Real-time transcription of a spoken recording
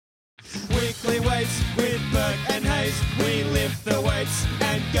Weekly weights with Burke and Hayes. We lift the weights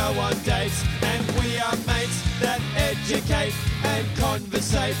and go on dates. And we are mates that educate and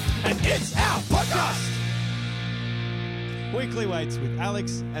conversate. And it's our podcast. Weekly weights with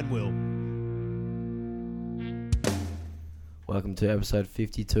Alex and Will. Welcome to episode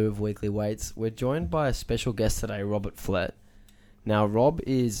 52 of Weekly Weights. We're joined by a special guest today, Robert Flett. Now, Rob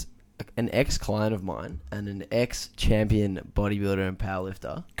is an ex-client of mine and an ex-champion bodybuilder and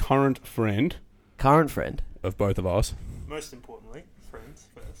powerlifter. Current friend of both of us. Most importantly, friends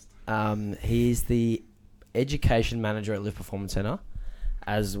first. He's the education manager at Lift Performance Center,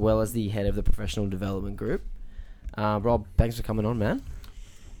 as well as the head of the professional development group. Rob, thanks for coming on, man.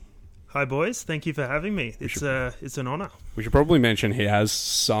 Hi, boys. Thank you for having me. It's an honour. We should probably mention he has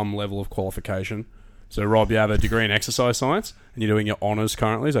some level of qualification. So, Rob, you have a degree in exercise science, and you're doing your honours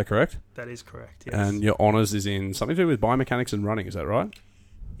currently, is that correct? That is correct, yes. And your honours is in something to do with biomechanics and running, is that right?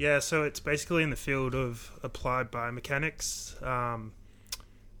 Yeah, so it's basically in the field of applied biomechanics.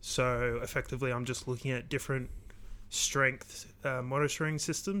 So, effectively, I'm just looking at different strength monitoring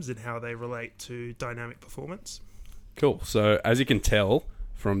systems and how they relate to dynamic performance. Cool. So, as you can tell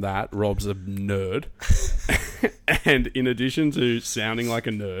from that, Rob's a nerd. And in addition to sounding like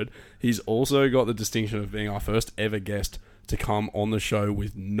a nerd, he's also got the distinction of being our first ever guest to come on the show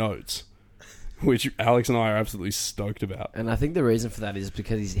with notes, which Alex and I are absolutely stoked about. And I think the reason for that is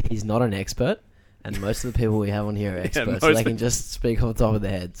because he's not an expert, and most of the people we have on here are experts, so they can just speak off the top of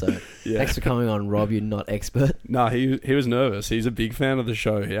their head. So thanks for coming on, Rob. You're not expert. No, he was nervous. He's a big fan of the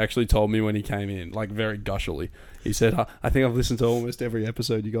show. He actually told me when he came in, like very gushily. He said, I think I've listened to almost every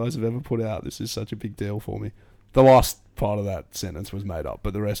episode you guys have ever put out. This is such a big deal for me. The last part of that sentence was made up,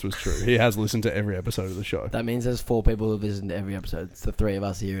 but the rest was true. He has listened to every episode of the show. That means there's 4 people who've listened to every episode. It's the 3 of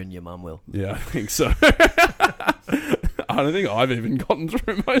us here and your mum will. Yeah, I think so. I don't think I've even gotten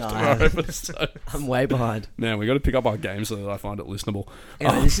through most of our episodes. I'm way behind. Man, we got to pick up our game so that I find it listenable.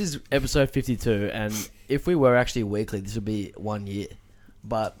 Anyway, this is episode 52, and if we were actually weekly, this would be 1 year.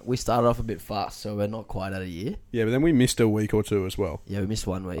 But we started off a bit fast, so we're not quite at a year. Yeah, but then we missed a week or two as well. Yeah, we missed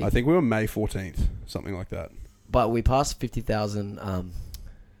 1 week. I think we were May 14th, something like that. But we passed 50,000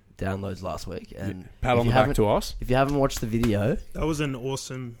 downloads last week. And pat on the back to us. If you haven't watched the video... That was an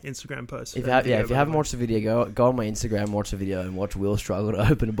awesome Instagram post. If you haven't watched the video, go on my Instagram, watch the video, and watch Will struggle to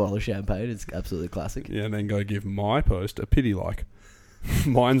open a bottle of champagne. It's absolutely classic. Yeah, and then go give my post a pity like.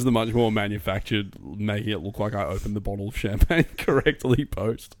 Mine's the much more manufactured, making it look like I opened the bottle of champagne correctly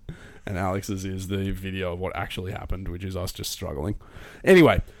post. And Alex's is the video of what actually happened, which is us just struggling.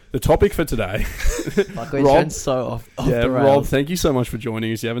 Anyway, the topic for today... Rob, so off the rails. Rob, thank you so much for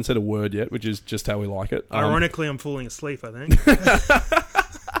joining us. You haven't said a word yet, which is just how we like it. Ironically, I'm falling asleep, I think.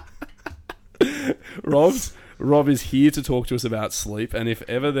 Rob is here to talk to us about sleep, and if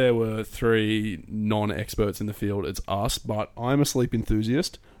ever there were 3 non-experts in the field, it's us, but I'm a sleep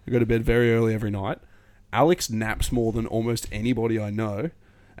enthusiast. I go to bed very early every night. Alex naps more than almost anybody I know,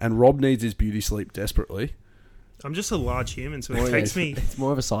 and Rob needs his beauty sleep desperately. I'm just a large human, so it takes me... It's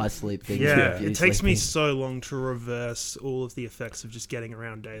more of a size sleep thing. Yeah, it takes me so long to reverse all of the effects of just getting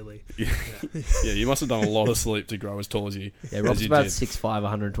around daily. Yeah, you must have done a lot of sleep to grow as tall as you Yeah, Rob's as you about did. 6'5",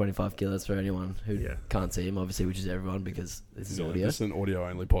 125 kilos for anyone who can't see him, obviously, which is everyone because this is audio. This is an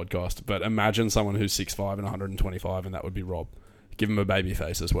audio-only podcast, but imagine someone who's 6'5" and 125, and that would be Rob. Give him a baby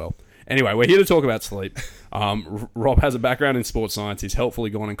face as well. Anyway, we're here to talk about sleep. Rob has a background in sports science. He's helpfully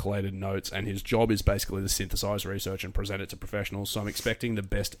gone and collated notes, and his job is basically to synthesize research and present it to professionals. So I'm expecting the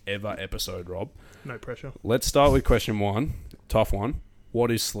best ever episode, Rob. No pressure. Let's start with question 1. Tough one.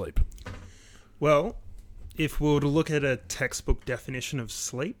 What is sleep? Well, if we were to look at a textbook definition of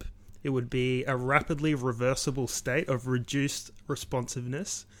sleep, it would be a rapidly reversible state of reduced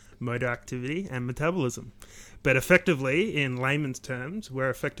responsiveness, motor activity, and metabolism. But effectively, in layman's terms,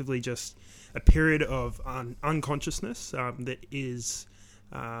 we're effectively just a period of unconsciousness that is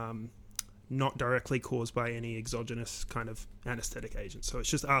not directly caused by any exogenous kind of anesthetic agent. So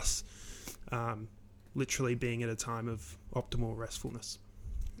it's just us literally being at a time of optimal restfulness.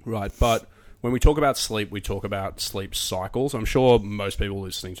 Right, but when we talk about sleep, we talk about sleep cycles. I'm sure most people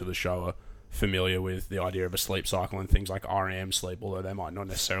listening to the show are familiar with the idea of a sleep cycle and things like REM sleep, although they might not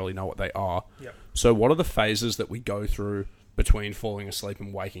necessarily know what they are. Yep. So what are the phases that we go through between falling asleep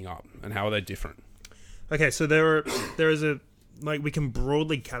and waking up, and how are they different? Okay, so there is a, like, we can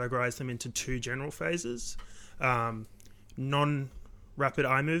broadly categorize them into 2 general phases. Non-rapid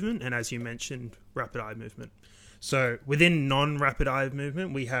eye movement, and as you mentioned, rapid eye movement. So within non-rapid eye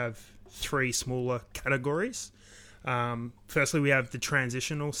movement, we have 3 smaller categories. Firstly, we have the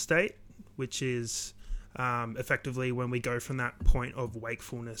transitional state, which is effectively when we go from that point of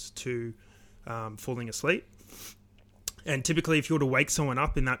wakefulness to falling asleep. And typically, if you were to wake someone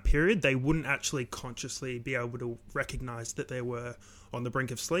up in that period, they wouldn't actually consciously be able to recognize that they were on the brink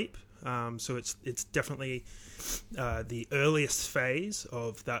of sleep. So it's definitely the earliest phase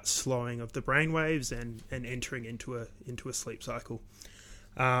of that slowing of the brainwaves and entering into a sleep cycle.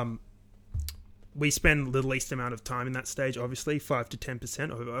 We spend the least amount of time in that stage, obviously, 5 to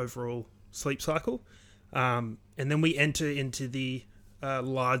 10% of overall sleep cycle. And then we enter into the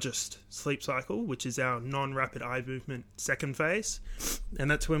largest sleep cycle, which is our non-rapid eye movement second phase. And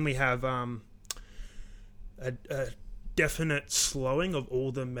that's when we have a definite slowing of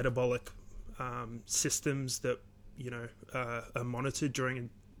all the metabolic systems that are monitored during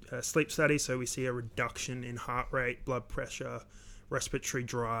a sleep study. So we see a reduction in heart rate, blood pressure, respiratory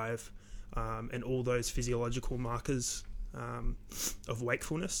drive, and all those physiological markers of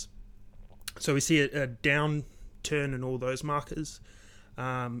wakefulness. So we see a downturn in all those markers,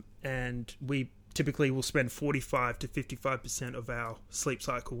 and we typically will spend 45 to 55% of our sleep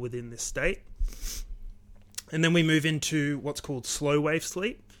cycle within this state. And then we move into what's called slow wave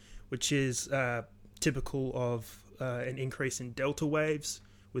sleep, which is typical of an increase in delta waves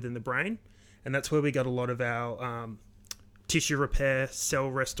within the brain. And that's where we got a lot of our tissue repair, cell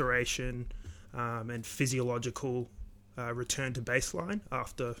restoration, and physiological return to baseline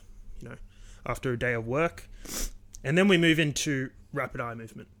after a day of work. And then we move into rapid eye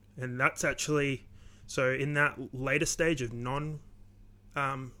movement. And that's actually, so in that later stage of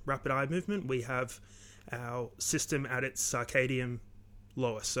non-rapid eye movement, we have our system at its circadian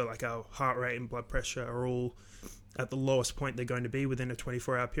lowest. So like our heart rate and blood pressure are all at the lowest point they're going to be within a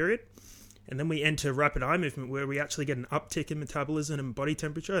 24-hour period. And then we enter rapid eye movement where we actually get an uptick in metabolism and body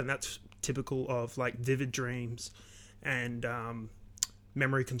temperature. And that's typical of like vivid dreams and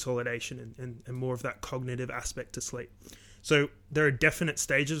memory consolidation and more of that cognitive aspect to sleep. So there are definite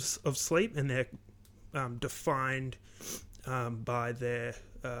stages of sleep, and they're defined by their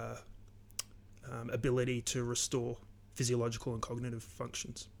ability to restore physiological and cognitive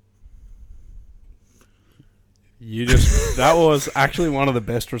functions. That was actually one of the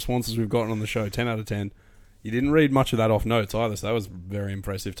best responses we've gotten on the show. 10 out of 10. You didn't read much of that off notes either, so that was very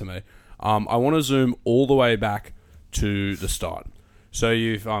impressive to me. I want to zoom all the way back to the start. So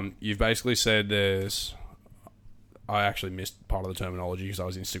you've basically said there's... I actually missed part of the terminology because I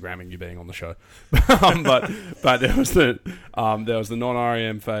was Instagramming you being on the show. but there was the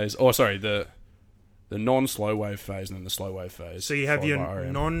non-REM phase. Oh, sorry, the non-slow wave phase and then the slow wave phase. So you have your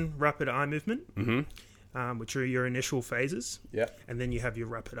non-rapid eye movement, which are your initial phases. Yeah. And then you have your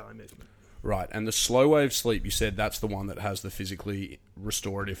rapid eye movement. Right, and the slow wave sleep, you said that's the one that has the physically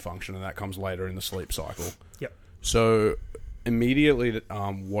restorative function, and that comes later in the sleep cycle. Yep. So immediately,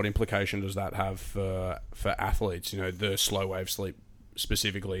 what implication does that have for athletes? The slow wave sleep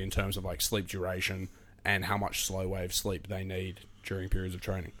specifically in terms of like sleep duration and how much slow wave sleep they need during periods of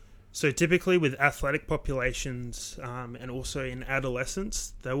training. So typically with athletic populations and also in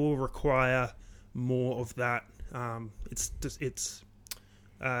adolescence, they will require more of that. It's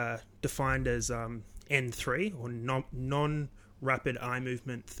defined as N3 or non-rapid eye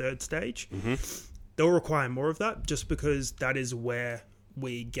movement third stage. Mm-hmm. They'll require more of that just because that is where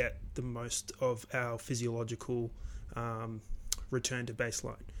we get the most of our physiological return to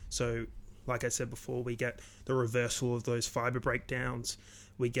baseline. So like I said before, we get the reversal of those fiber breakdowns.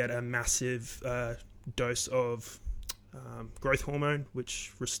 We get a massive dose of growth hormone,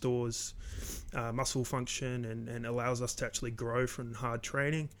 which restores muscle function and allows us to actually grow from hard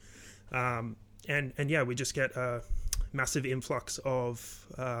training. And we just get a massive influx of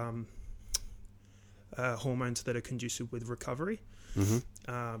hormones that are conducive with recovery.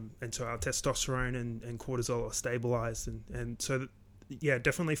 Mm-hmm. And so our testosterone and cortisol are stabilized. And so,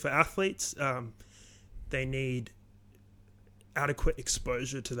 definitely for athletes, they need adequate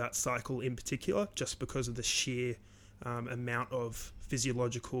exposure to that cycle in particular, just because of the sheer amount of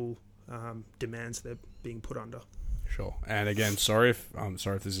physiological demands they're being put under. Sure. And again, sorry if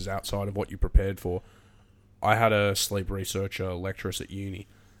this is outside of what you prepared for. I had a sleep researcher lecturess at uni,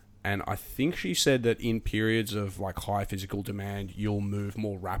 and I think she said that in periods of like high physical demand, you'll move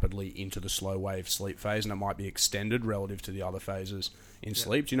more rapidly into the slow wave sleep phase, and it might be extended relative to the other phases in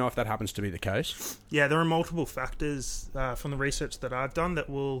sleep. Do you know if that happens to be the case? Yeah, there are multiple factors from the research that I've done that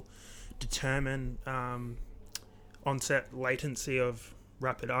will determine onset latency of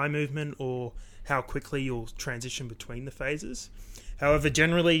rapid eye movement or how quickly you'll transition between the phases. However,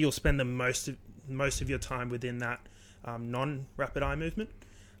 generally you'll spend the most of your time within that non-rapid eye movement.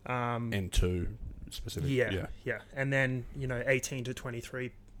 N2 specifically. Yeah. And then 18 to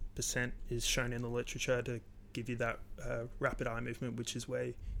 23% is shown in the literature to give you that rapid eye movement, which is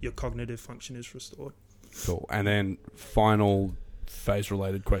where your cognitive function is restored. Cool. And then final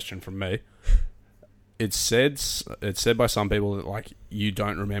phase-related question from me. It's said by some people that like you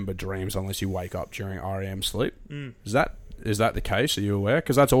don't remember dreams unless you wake up during REM sleep. Is that the case? Are you aware?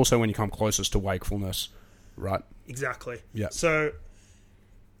 Because that's also when you come closest to wakefulness, right? Exactly. Yeah. So,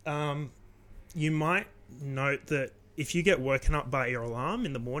 you might note that if you get woken up by your alarm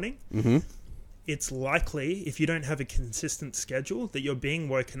in the morning, it's likely, if you don't have a consistent schedule, that you're being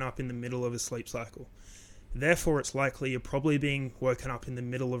woken up in the middle of a sleep cycle. Therefore, it's likely you're probably being woken up in the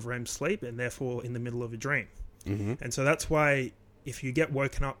middle of REM sleep and therefore in the middle of a dream. And so that's why if you get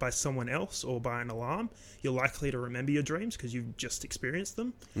woken up by someone else or by an alarm, you're likely to remember your dreams because you've just experienced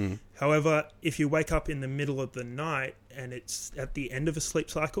them. However, if you wake up in the middle of the night and it's at the end of a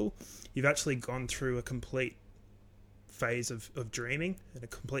sleep cycle, you've actually gone through a complete phase of dreaming and a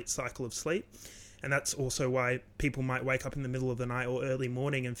complete cycle of sleep. And that's also why people might wake up in the middle of the night or early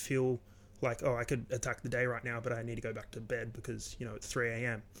morning and feel like, oh, I could attack the day right now, but I need to go back to bed because, it's 3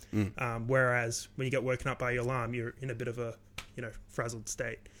 a.m. Whereas when you get woken up by your alarm, you're in a bit of a, frazzled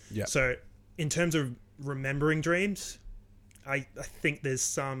state. Yeah. So in terms of remembering dreams, I think there's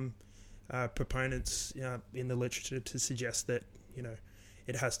some proponents in the literature to suggest that,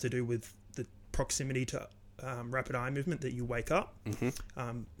 it has to do with the proximity to rapid eye movement that you wake up.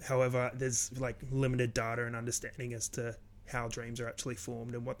 However, there's like limited data and understanding as to how dreams are actually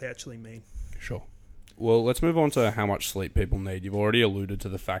formed and what they actually mean. Sure. Well, let's move on to how much sleep people need. You've already alluded to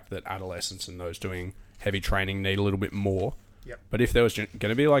the fact that adolescents and those doing heavy training need a little bit more. Yep. But if there was going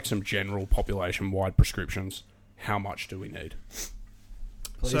to be like some general population-wide prescriptions, how much do we need?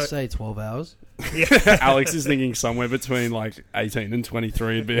 Please say 12 hours. Alex is thinking somewhere between like 18 and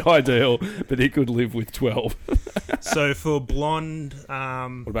 23 would be ideal, but he could live with 12. So for blonde...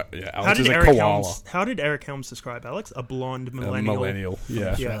 what about, Alex is a koala. How did Eric Helms describe Alex? A blonde millennial.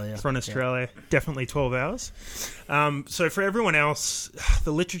 From Australia. Definitely 12 hours. So for everyone else,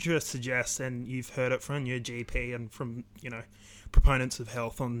 the literature suggests, and you've heard it from your GP and from, proponents of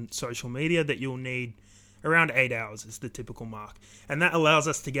health on social media, that you'll need around 8 hours is the typical mark. And that allows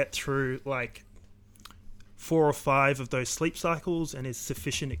us to get through like 4 or 5 of those sleep cycles and is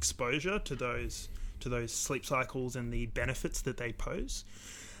sufficient exposure to those sleep cycles and the benefits that they pose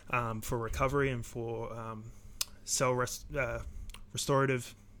for recovery and for cell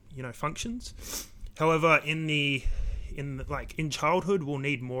restorative functions. However, in childhood, we'll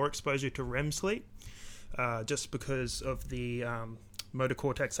need more exposure to REM sleep just because of the motor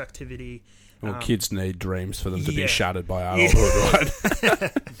cortex activity. Well, kids need dreams for them to be shattered by adulthood,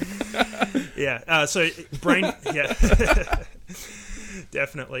 right? So brain,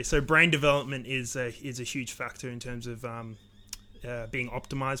 definitely. So brain development is a huge factor in terms of being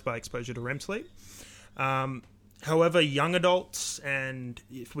optimized by exposure to REM sleep. However, young adults, and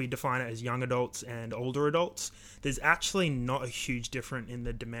if we define it as young adults and older adults, there's actually not a huge difference in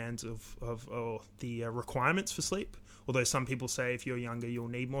the demands or the requirements for sleep. Although some people say if you're younger, you'll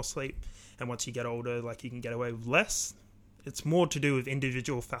need more sleep. And once you get older, like you can get away with less. It's more to do with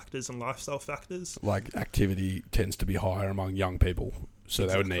individual factors and lifestyle factors. Like activity tends to be higher among young people. So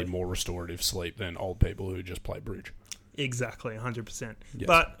they would need more restorative sleep than old people who just play bridge. Exactly, 100%. Yes.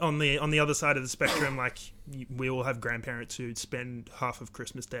 But on the other side of the spectrum, like we all have grandparents who spend half of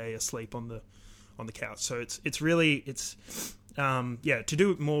Christmas Day asleep on the couch. So it's really to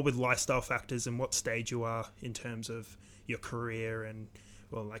do more with lifestyle factors and what stage you are in terms of your career and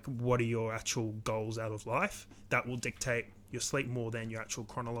what are your actual goals out of life. That will dictate your sleep more than your actual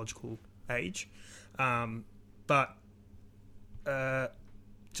chronological age.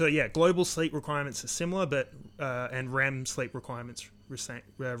 Global sleep requirements are similar, but and REM sleep requirements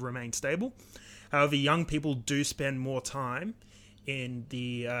remain stable. However, young people do spend more time in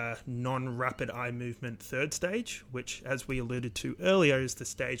the non-rapid eye movement third stage, which, as we alluded to earlier, is the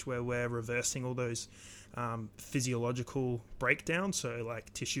stage where we're reversing all those physiological breakdowns, so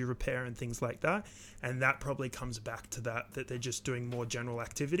like tissue repair and things like that. And that probably comes back to that they're just doing more general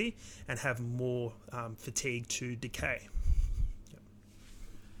activity and have more fatigue to decay.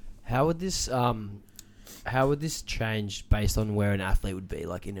 How would this change based on where an athlete would be,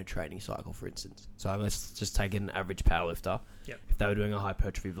 like in a training cycle, for instance? So let's just take an average powerlifter. Yep. If they were doing a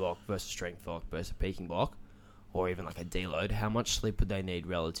hypertrophy block versus strength block versus a peaking block, or even like a deload, how much sleep would they need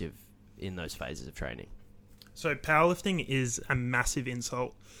relative in those phases of training? So powerlifting is a massive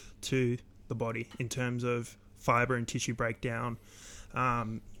insult to the body in terms of fiber and tissue breakdown,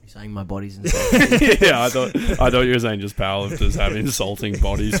 You're saying my body's insulting. Yeah, I thought you were saying just powerlifters have insulting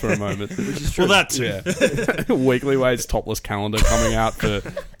bodies for a moment. Which is true. Well, that too. Yeah. Weekly Weight's topless calendar coming out for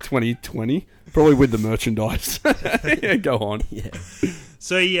 2020, probably with the merchandise. Yeah, go on. Yeah.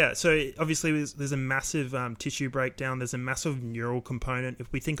 So obviously there's a massive tissue breakdown. There's a massive neural component.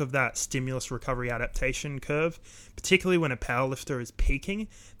 If we think of that stimulus recovery adaptation curve, particularly when a powerlifter is peaking,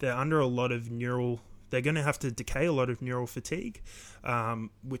 they're under a lot of they're going to have to decay a lot of neural fatigue,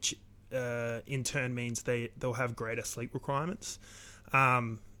 which in turn means they'll have greater sleep requirements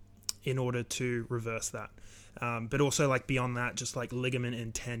in order to reverse that. But also, like, beyond that, just like ligament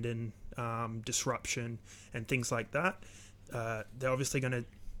and tendon disruption and things like that, they're obviously going to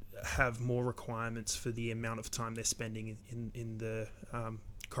have more requirements for the amount of time they're spending in the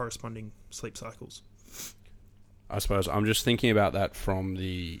corresponding sleep cycles. I suppose I'm just thinking about that from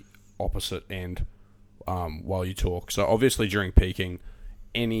the opposite end while you talk. So obviously during peaking,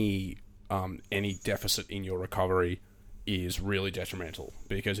 any deficit in your recovery is really detrimental,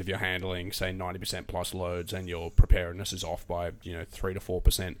 because if you're handling, say, 90% plus loads and your preparedness is off by 3 to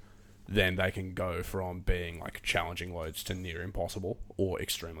 4%, then they can go from being like challenging loads to near impossible or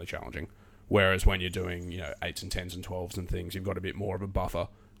extremely challenging. Whereas when you're doing 8s and 10s and 12s and things, you've got a bit more of a buffer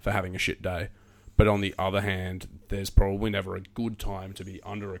for having a shit day. But on the other hand, there's probably never a good time to be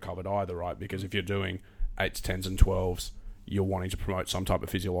under-recovered either, right? Because if you're doing 8s, 10s and 12s, you're wanting to promote some type of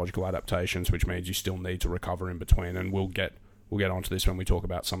physiological adaptations, which means you still need to recover in between. And we'll get onto this when we talk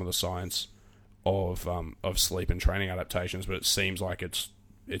about some of the science of sleep and training adaptations. But it seems like it's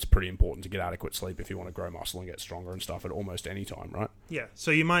pretty important to get adequate sleep if you want to grow muscle and get stronger and stuff at almost any time, right? Yeah. So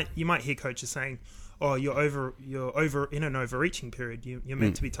you might hear coaches saying, "Oh, you're over in an overreaching period. You're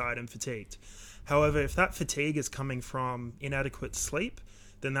meant to be tired and fatigued." However, if that fatigue is coming from inadequate sleep,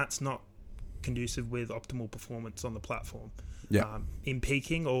 then that's not conducive with optimal performance on the platform. Yeah. In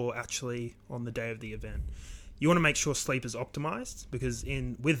peaking or actually on the day of the event. You want to make sure sleep is optimized, because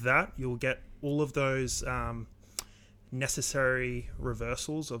with that you'll get all of those necessary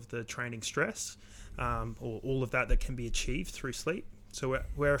reversals of the training stress, or all of that can be achieved through sleep. So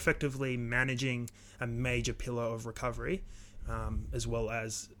we're effectively managing a major pillar of recovery, as well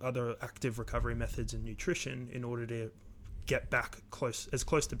as other active recovery methods and nutrition, in order to get back as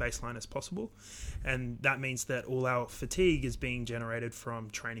close to baseline as possible. And that means that all our fatigue is being generated from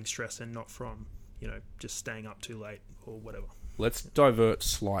training stress and not from just staying up too late or whatever. Let's divert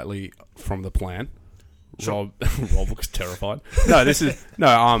slightly from the plan. Sure. Rob looks terrified.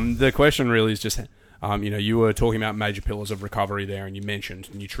 The question really is just, you were talking about major pillars of recovery there, and you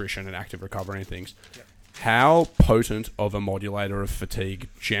mentioned nutrition and active recovery and things. Yep. How potent of a modulator of fatigue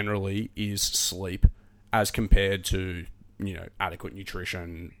generally is sleep as compared to, adequate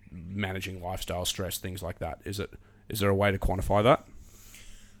nutrition, managing lifestyle stress, things like that? Is there a way to quantify that?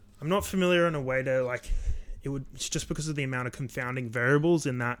 I'm not familiar in a way to it's just because of the amount of confounding variables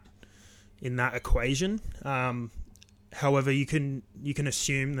in that equation. However, you can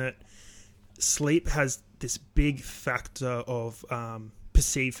assume that sleep has this big factor of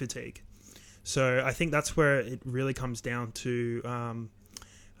perceived fatigue. So I think that's where it really comes down to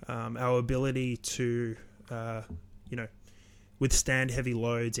our ability to withstand heavy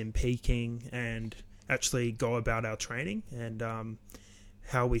loads in peaking and actually go about our training, and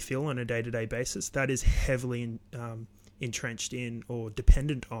how we feel on a day-to-day basis. That is heavily entrenched in or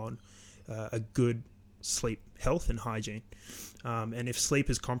dependent on a good sleep health and hygiene. And if sleep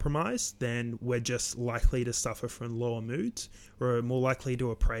is compromised, then we're just likely to suffer from lower moods. We're more likely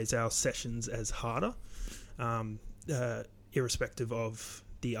to appraise our sessions as harder, irrespective of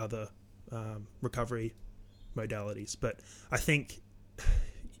the other recovery modalities. But I think,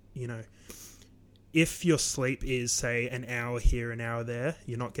 if your sleep is, say, an hour here, an hour there,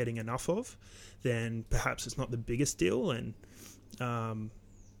 you're not getting enough of, then perhaps it's not the biggest deal. And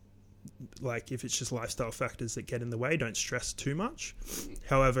if it's just lifestyle factors that get in the way, don't stress too much.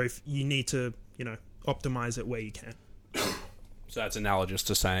 However, if you need to, optimize it where you can. So that's analogous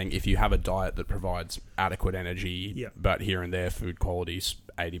to saying if you have a diet that provides adequate energy, but here and there food quality's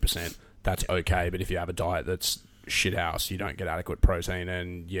 80%, that's okay. But if you have a diet that's shithouse, you don't get adequate protein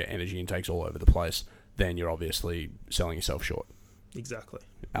and your energy intake's all over the place, then you're obviously selling yourself short. Exactly.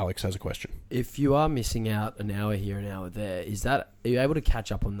 Alex has a question. If you are missing out an hour here, an hour there, are you able to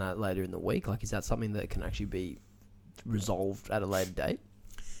catch up on that later in the week? Is that something that can actually be resolved at a later date?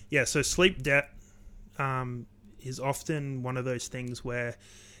 Yeah, so sleep debt is often one of those things where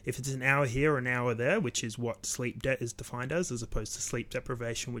if it's an hour here or an hour there, which is what sleep debt is defined as opposed to sleep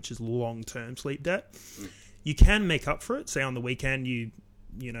deprivation, which is long-term sleep debt, you can make up for it. Say on the weekend, you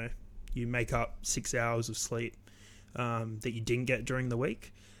make up 6 hours of sleep that you didn't get during the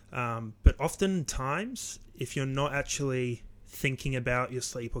week. But oftentimes, if you're not actually thinking about your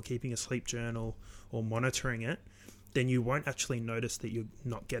sleep or keeping a sleep journal or monitoring it, then you won't actually notice that you're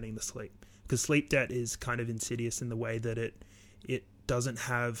not getting the sleep. Because sleep debt is kind of insidious in the way that it doesn't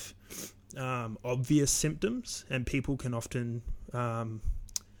have obvious symptoms, and people can often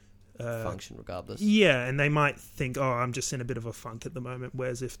function regardless. Yeah, and they might think, oh, I'm just in a bit of a funk at the moment,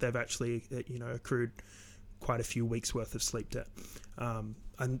 whereas if they've actually accrued quite a few weeks worth of sleep debt. I'm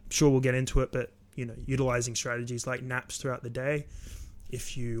sure we'll get into it, but utilizing strategies like naps throughout the day,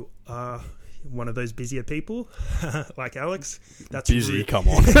 if you are one of those busier people like Alex, that's busy. Come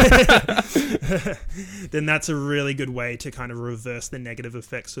on. Then that's a really good way to kind of reverse the negative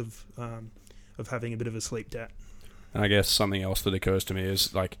effects of having a bit of a sleep debt. And I guess something else that occurs to me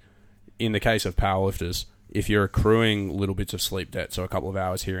is, like, in the case of powerlifters, if you're accruing little bits of sleep debt, so a couple of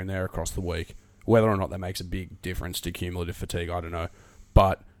hours here and there across the week, whether or not that makes a big difference to cumulative fatigue, I don't know.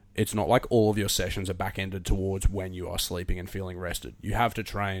 But it's not like all of your sessions are back-ended towards when you are sleeping and feeling rested. You have to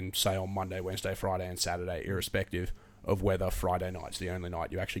train, say, on Monday, Wednesday, Friday, and Saturday, irrespective of whether Friday night's the only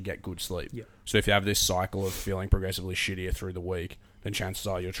night you actually get good sleep. Yeah. So if you have this cycle of feeling progressively shittier through the week, then chances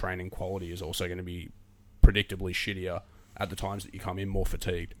are your training quality is also going to be predictably shittier at the times that you come in more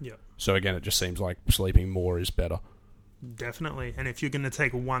fatigued. Yeah. So again, it just seems like sleeping more is better. Definitely. And if you're going to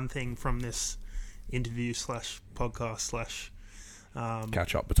take one thing from this interview / podcast /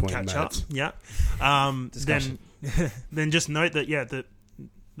 catch up between catch mates. up, yeah. Then just note that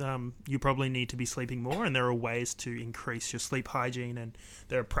you probably need to be sleeping more, and there are ways to increase your sleep hygiene, and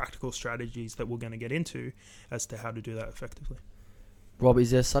there are practical strategies that we're going to get into as to how to do that effectively. Rob,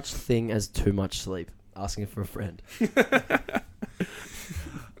 is there such thing as too much sleep? Asking for a friend.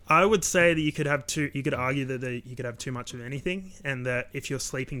 I would say that you could argue that you could have too much of anything, and that if you're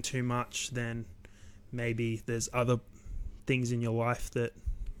sleeping too much, then maybe there's other things in your life that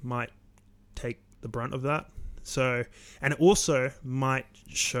might take the brunt of that. So, and it also might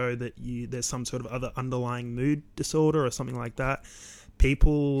show that there's some sort of other underlying mood disorder or something like that.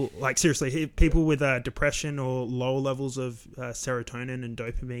 People with depression or lower levels of serotonin and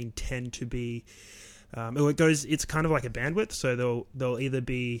dopamine tend to be it's kind of like a bandwidth, so they'll either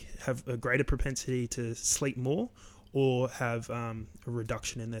have a greater propensity to sleep more or have a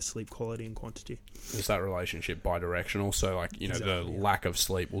reduction in their sleep quality and quantity. Is that relationship bidirectional? So, like, Exactly, the lack of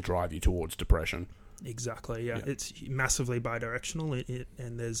sleep will drive you towards depression. Exactly, yeah. It's massively bidirectional,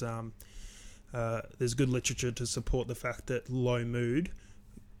 and there's good literature to support the fact that low mood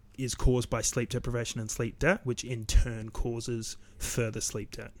is caused by sleep deprivation and sleep debt, which in turn causes further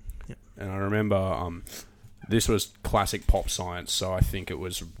sleep debt. Yeah. And I remember this was classic pop science, so I think it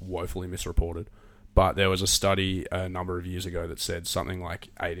was woefully misreported. But there was a study a number of years ago that said something like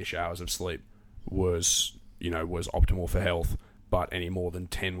 8-ish hours of sleep was optimal for health, but any more than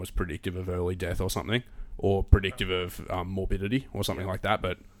 10 was predictive of early death or something, or predictive of morbidity or something like that.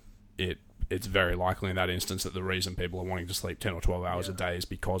 But it's very likely in that instance that the reason people are wanting to sleep 10 or 12 hours a day is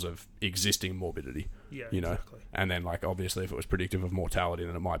because of existing morbidity. Yeah, Exactly. And then, like, obviously if it was predictive of mortality,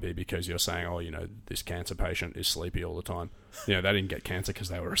 then it might be because you're saying, this cancer patient is sleepy all the time. They didn't get cancer because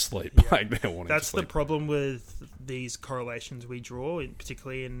they were asleep. Yeah. Like, they're wanting That's to sleep. the problem with these correlations we draw,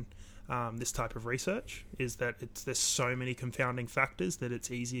 particularly in this type of research, is that there's so many confounding factors that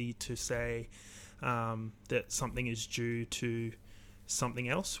it's easy to say that something is due to something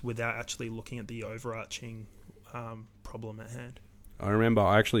else without actually looking at the overarching problem at hand. I remember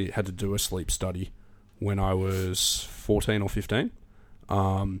I actually had to do a sleep study when I was 14 or 15,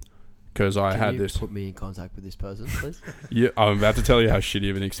 because I had this. Put me in contact with this person, please. Yeah, I'm about to tell you how shitty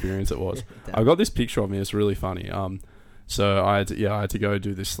of an experience it was. I got this picture of me. It's really funny. So I had to go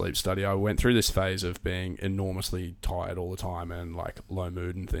do this sleep study. I went through this phase of being enormously tired all the time and like low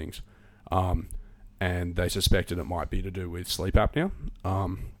mood and things. And they suspected it might be to do with sleep apnea.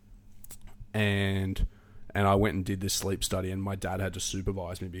 And I went and did this sleep study, and my dad had to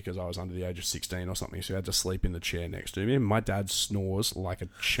supervise me because I was under the age of 16 or something, so he had to sleep in the chair next to me. And my dad snores like a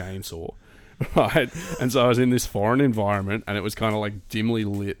chainsaw, right? And so I was in this foreign environment, and it was kind of like dimly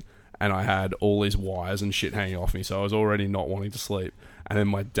lit, and I had all these wires and shit hanging off me, so I was already not wanting to sleep. And then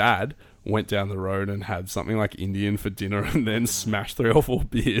my dad went down the road and had something like Indian for dinner and then smashed 3 or 4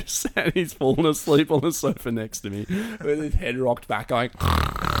 beers, and he's fallen asleep on the sofa next to me with his head rocked back going...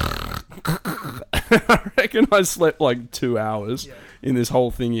 I reckon I slept like 2 hours in this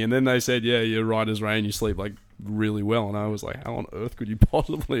whole thingy, and then they said, yeah, you're right as rain, you sleep like really well, and I was like, how on earth could you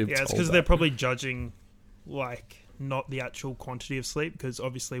possibly have told it's because that? they're probably judging like not the actual quantity of sleep, because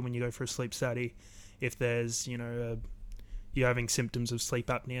obviously when you go for a sleep study, if there's you're having symptoms of sleep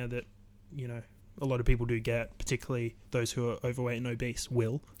apnea that a lot of people do get, particularly those who are overweight and obese,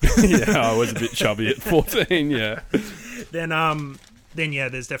 will. Yeah, I was a bit chubby at 14. Yeah. Then yeah,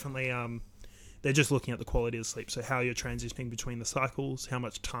 there's definitely they're just looking at the quality of sleep. So how you're transitioning between the cycles, how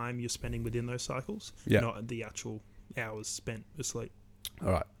much time you're spending within those cycles, not the actual hours spent asleep.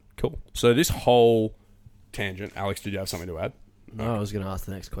 All right, cool. So this whole tangent, Alex, did you have something to add? No, I was going to ask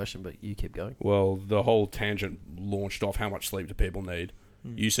the next question, but you keep going. Well, the whole tangent launched off how much sleep do people need.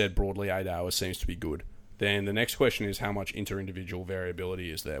 You said broadly 8 hours seems to be good. Then the next question is how much inter-individual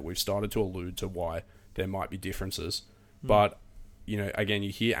variability is there? We've started to allude to why there might be differences. But, you know, again, you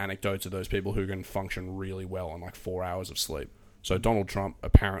hear anecdotes of those people who can function really well on like 4 hours of sleep. So Donald Trump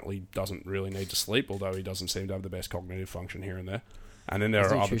apparently doesn't really need to sleep, although he doesn't seem to have the best cognitive function here and there. And then there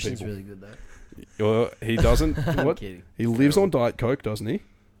are other people. Really good, though. Well, he doesn't. What? Kidding. He lives on Diet Coke, doesn't he?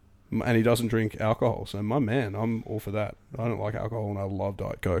 And he doesn't drink alcohol. So, my man, I'm all for that. I don't like alcohol and I love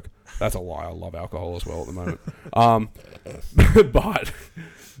Diet Coke. That's a lie. I love alcohol as well at the moment.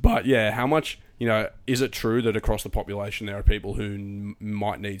 But yeah, how much, you know, is it true that across the population there are people who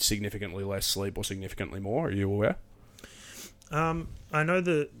might need significantly less sleep or significantly more? Are you aware? I know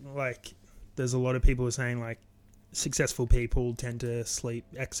that, like, there's a lot of people who are saying, like, successful people tend to sleep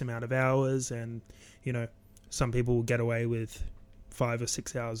X amount of hours, and, you know, some people will get away with 5 or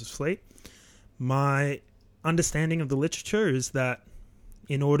 6 hours of sleep. My understanding of the literature is that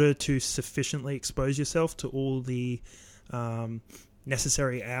in order to sufficiently expose yourself to all the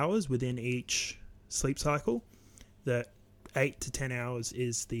necessary hours within each sleep cycle, that 8 to 10 hours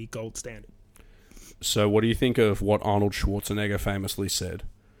is the gold standard. So what do you think of what Arnold Schwarzenegger famously said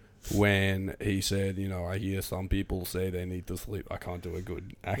when he said, you know, I hear some people say they need to sleep. I can't do a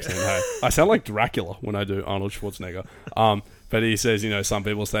good accent. Hey, I sound like Dracula when I do Arnold Schwarzenegger. But he says, you know, some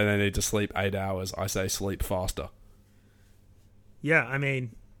people say they need to sleep 8 hours. I say sleep faster. Yeah, I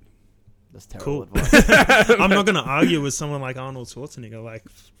mean, That's terrible cool. advice. I'm not going to argue with someone like Arnold Schwarzenegger, like,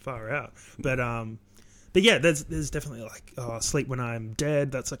 far out. But yeah, there's definitely like sleep when I'm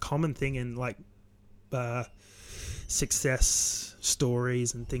dead. That's a common thing in like success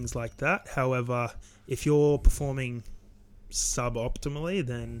stories and things like that. However, if you're performing suboptimally,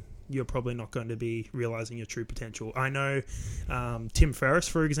 then you're probably not going to be realizing your true potential. I know Tim Ferriss,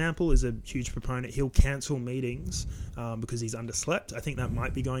 for example, is a huge proponent. He'll cancel meetings because he's underslept. I think that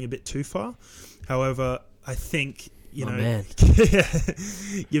might be going a bit too far. However, I think, you know, man.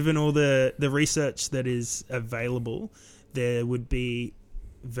 given all the research that is available, there would be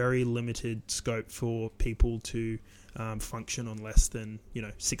very limited scope for people to function on less than,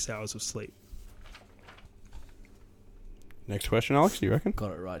 6 hours of sleep. Next question, Alex, do you reckon?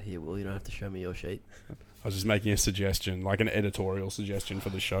 Got it right here, Will. You don't have to show me your sheet. I was just making a suggestion, like an editorial suggestion for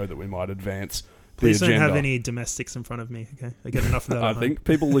the show that we might advance. Please don't have any domestics in front of me, okay? I get enough of that. I think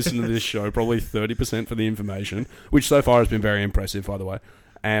people listen to this show probably 30% for the information, which so far has been very impressive, by the way,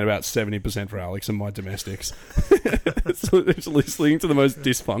 and about 70% for Alex and my domestics. It's listening to the most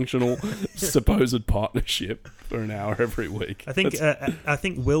dysfunctional supposed partnership for an hour every week. I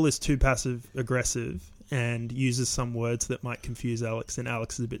think Will is too passive aggressive and uses some words that might confuse Alex, and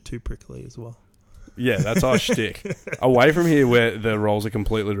Alex is a bit too prickly as well. Yeah, that's our shtick. Away from here, where the roles are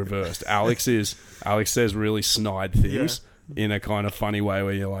completely reversed, Alex says really snide things in a kind of funny way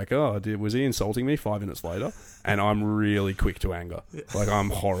where you're like, oh, was he insulting me 5 minutes later? And I'm really quick to anger. Like, I'm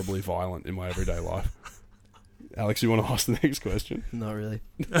horribly violent in my everyday life. Alex, you want to ask the next question? Not really.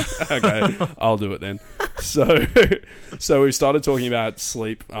 Okay, I'll do it then. So we've started talking about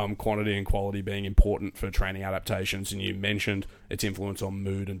sleep quantity and quality being important for training adaptations, and you mentioned its influence on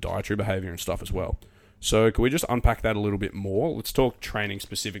mood and dietary behavior and stuff as well. So can we just unpack that a little bit more? Let's talk training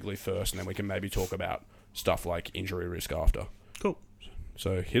specifically first, and then we can maybe talk about stuff like injury risk after. Cool.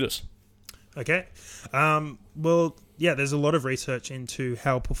 So hit us. Okay. Well, yeah, there's a lot of research into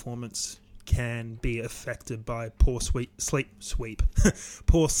how performance can be affected by poor sleep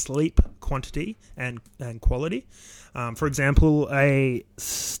quantity and quality. For example, a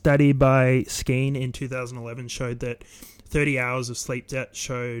study by Skeen in 2011 showed that 30 hours of sleep debt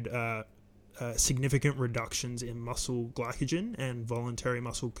showed significant reductions in muscle glycogen and voluntary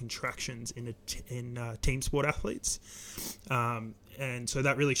muscle contractions in team sport athletes. And so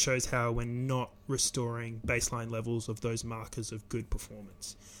that really shows how we're not restoring baseline levels of those markers of good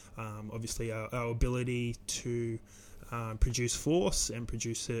performance. Obviously, our ability to produce force and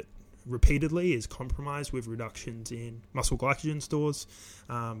produce it repeatedly is compromised with reductions in muscle glycogen stores.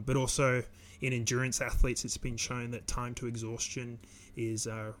 But also in endurance athletes, it's been shown that time to exhaustion is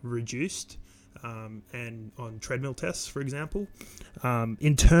reduced and on treadmill tests, for example.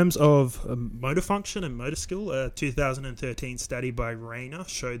 In terms of motor function and motor skill, a 2013 study by Rayner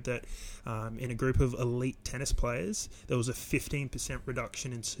showed that in a group of elite tennis players, there was a 15%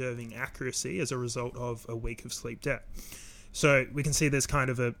 reduction in serving accuracy as a result of a week of sleep debt. So we can see there's kind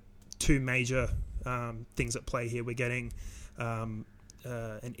of two major things at play here. We're getting an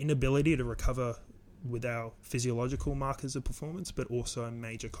inability to recover with our physiological markers of performance, but also a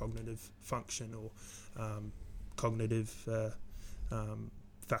major cognitive function or cognitive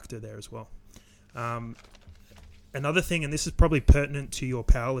factor there as well. Another thing, and this is probably pertinent to your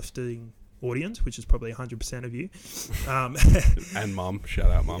powerlifting audience, which is probably 100% of you. And mum. Shout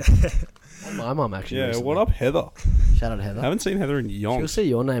out, mum. My mum actually. Yeah, recently. what up, Heather? Shout out Heather. Haven't seen Heather in She'll yonks. see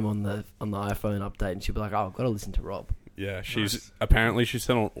your name on the iPhone update, and she'll be like, "Oh, I've got to listen to Rob." Yeah, she's Nice. apparently she's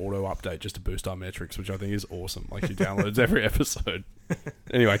set on auto update just to boost our metrics, which I think is awesome. Like, she downloads every episode.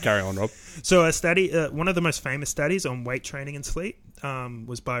 Anyway, carry on, Rob. So a study, one of the most famous studies on weight training and sleep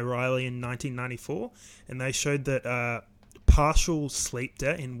was by Riley in 1994, and they showed that partial sleep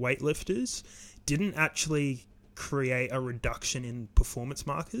debt in weightlifters didn't actually create a reduction in performance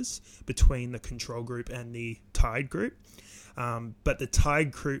markers between the control group and the tied group. But the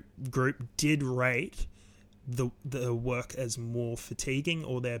tied group did rate the work as more fatiguing,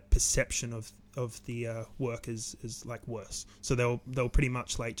 or their perception of the work is like worse. So they'll pretty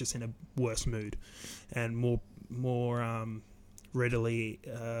much like just in a worse mood and more readily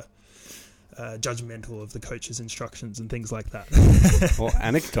judgmental of the coach's instructions and things like that. Well,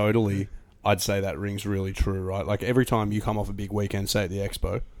 anecdotally, I'd say that rings really true, right? Like, every time you come off a big weekend, say at the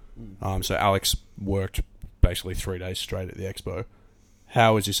Expo, so Alex worked basically 3 days straight at the Expo.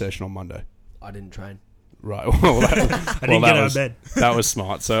 How was your session on Monday? I didn't train. Right. Well, I didn't get out of bed. That was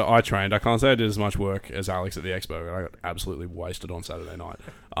smart. So I trained. I can't say I did as much work as Alex at the Expo. I got absolutely wasted on Saturday night.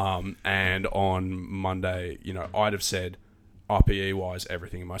 And on Monday, I'd have said RPE-wise,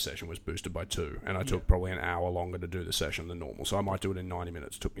 everything in my session was boosted by 2. And I took probably an hour longer to do the session than normal. So I might do it in 90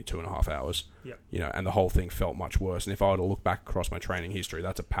 minutes. It took me 2.5 hours. Yeah. And the whole thing felt much worse. And if I were to look back across my training history,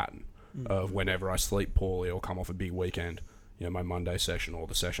 that's a pattern of whenever I sleep poorly or come off a big weekend, my Monday session or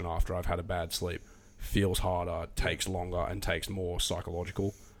the session after I've had a bad sleep feels harder, takes longer, and takes more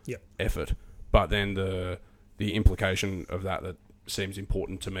psychological effort. But then the implication of that seems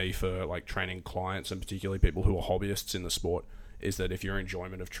important to me for like training clients, and particularly people who are hobbyists in the sport, is that if your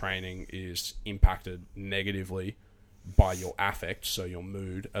enjoyment of training is impacted negatively by your affect, so your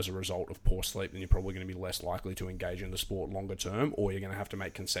mood, as a result of poor sleep, then you're probably going to be less likely to engage in the sport longer term, or you're going to have to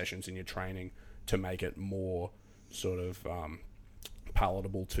make concessions in your training to make it more sort of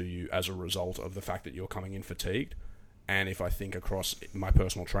palatable to you as a result of the fact that you're coming in fatigued. And if I think across my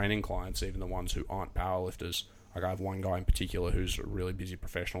personal training clients, even the ones who aren't powerlifters, like I have one guy in particular who's a really busy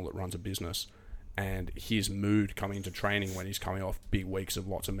professional that runs a business, and his mood coming into training when he's coming off big weeks of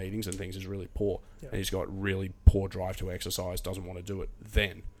lots of meetings and things is really poor. And he's got really poor drive to exercise, doesn't want to do it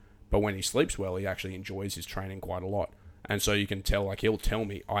then. But when he sleeps well, he actually enjoys his training quite a lot. And so you can tell, like, he'll tell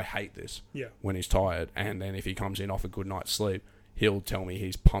me, I hate this when he's tired. And then if he comes in off a good night's sleep, he'll tell me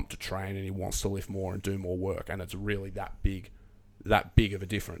he's pumped to train and he wants to lift more and do more work. And it's really that big of a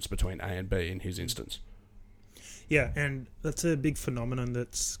difference between A and B in his instance. Yeah, and that's a big phenomenon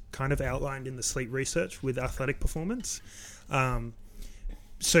that's kind of outlined in the sleep research with athletic performance.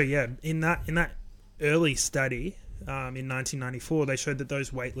 So yeah, in that early study in 1994, they showed that those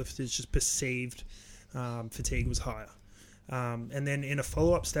weightlifters just perceived fatigue was higher. And then in a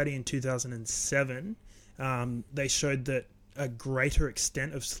follow-up study in 2007, they showed that a greater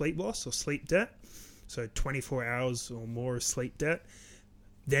extent of sleep loss or sleep debt, so 24 hours or more of sleep debt,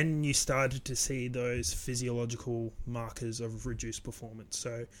 then you started to see those physiological markers of reduced performance.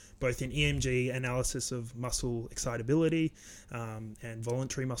 So both in EMG analysis of muscle excitability and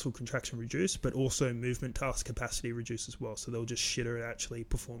voluntary muscle contraction reduce, but also movement task capacity reduce as well. So they'll just shitter at actually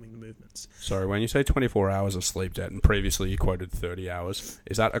performing the movements. Sorry, when you say 24 hours of sleep debt, and previously you quoted 30 hours,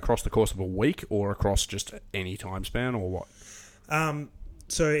 is that across the course of a week or across just any time span or what?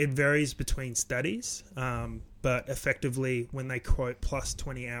 So it varies between studies, but effectively when they quote plus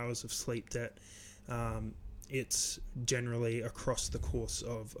 20 hours of sleep debt, it's generally across the course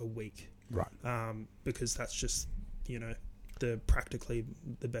of a week. Right. Because that's just, practically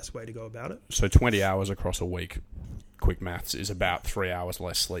the best way to go about it. So 20 hours across a week, quick maths, is about 3 hours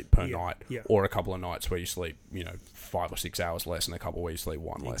less sleep per night, or a couple of nights where you sleep, 5 or 6 hours less and a couple where you sleep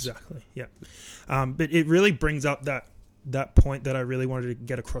one less. Exactly, yeah. But it really brings up that point that I really wanted to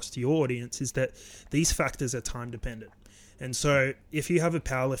get across to your audience, is that these factors are time dependent. And so if you have a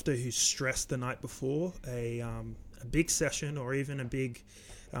powerlifter who's stressed the night before a a big session or even a big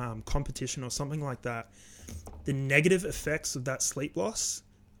competition or something like that, the negative effects of that sleep loss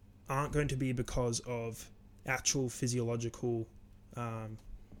aren't going to be because of actual physiological.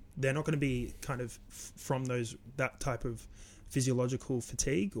 They're not going to be kind of from that type of physiological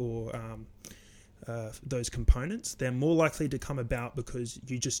fatigue or those components. They're more likely to come about because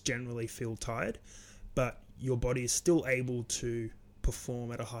you just generally feel tired, but your body is still able to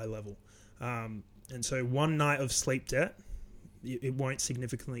perform at a high level. And so one night of sleep debt, it won't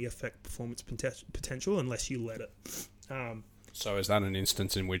significantly affect performance potential unless you let it. So is that an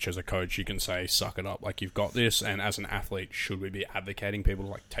instance in which, as a coach, you can say, suck it up, like you've got this, and as an athlete, should we be advocating people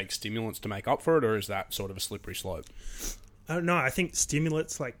to like take stimulants to make up for it, or is that sort of a slippery slope? No, I think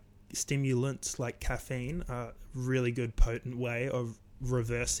stimulants like caffeine are a really good, potent way of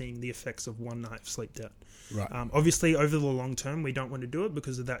reversing the effects of one night of sleep debt. Right. Obviously, over the long term, we don't want to do it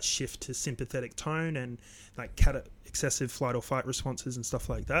because of that shift to sympathetic tone and like excessive flight or fight responses and stuff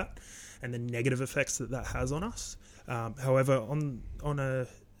like that, and the negative effects that has on us. However, on a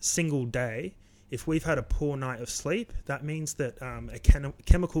single day, if we've had a poor night of sleep, that means that a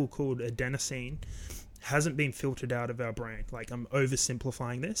chemical called adenosine hasn't been filtered out of our brain. Like, I'm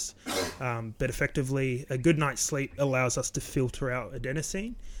oversimplifying this, but effectively, a good night's sleep allows us to filter out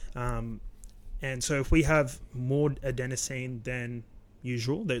adenosine. And so if we have more adenosine than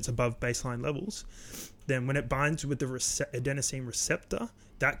usual, that it's above baseline levels, then when it binds with the adenosine receptor,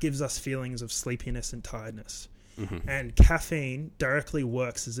 that gives us feelings of sleepiness and tiredness. Mm-hmm. And caffeine directly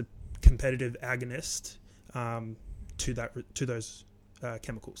works as a competitive agonist to those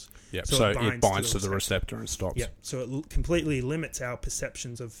chemicals. Yeah, so it binds to the receptor and stops. Yeah, so it completely limits our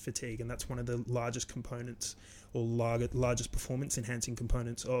perceptions of fatigue, and that's one of the largest components or largest performance-enhancing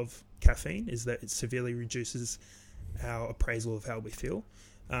components of caffeine, is that it severely reduces our appraisal of how we feel,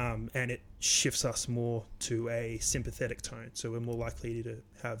 and it shifts us more to a sympathetic tone, so we're more likely to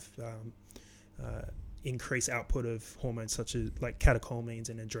have increased output of hormones such as like catecholamines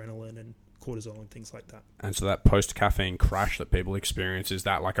and adrenaline and cortisol and things like that. And so that post-caffeine crash that people experience, is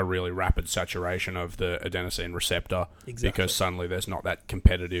that like a really rapid saturation of the adenosine receptor? Exactly. Because suddenly there's not that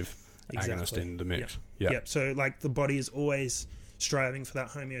competitive agonist in the mix. Yeah. So like the body is always striving for that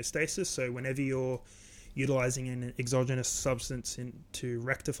homeostasis. So whenever you're utilizing an exogenous substance to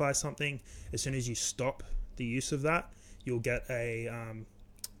rectify something, as soon as you stop the use of that, you'll get a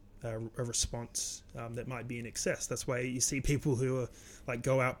response that might be in excess. That's why you see people who are like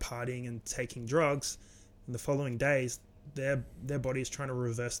go out partying and taking drugs, and the following days their body is trying to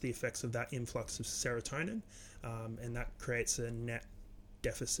reverse the effects of that influx of serotonin, and that creates a net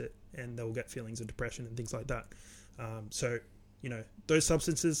deficit, and they'll get feelings of depression and things like that. So those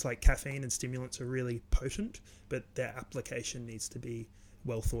substances like caffeine and stimulants are really potent, but their application needs to be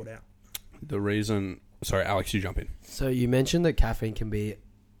well thought out. Sorry, Alex, you jump in. So you mentioned that caffeine can be,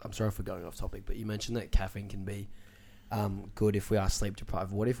 I'm sorry for going off topic, but you mentioned that caffeine can be good if we are sleep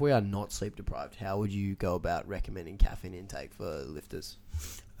deprived. What if we are not sleep deprived? How would you go about recommending caffeine intake for lifters?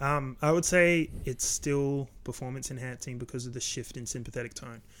 I would say it's still performance enhancing because of the shift in sympathetic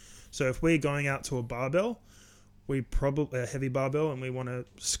tone. So if we're going out to a barbell, a heavy barbell, and we want to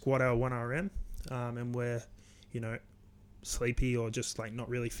squat our 1RM, and we're, sleepy or just like not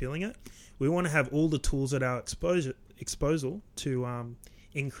really feeling it, we want to have all the tools at our disposal to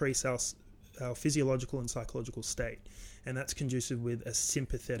increase our physiological and psychological state, and that's conducive with a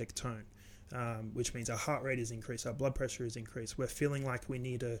sympathetic tone, which means our heart rate is increased, our blood pressure is increased, we're feeling like we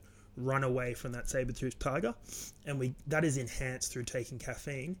need to run away from that saber-toothed tiger, and that is enhanced through taking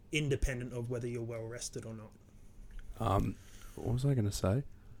caffeine, independent of whether you're well rested or not. What was I going to say?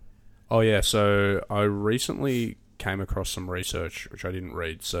 Oh yeah, so I recently came across some research, which I didn't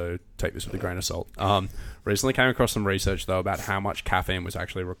read, so take this with a grain of salt. Recently came across some research, though, about how much caffeine was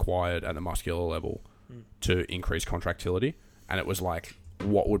actually required at the muscular level to increase contractility, and it was like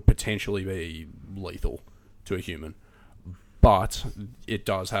what would potentially be lethal to a human. But it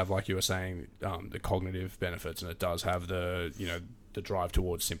does have, like you were saying, the cognitive benefits, and it does have the drive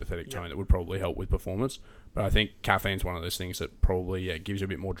towards sympathetic tone that would probably help with performance. But I think caffeine's one of those things that probably gives you a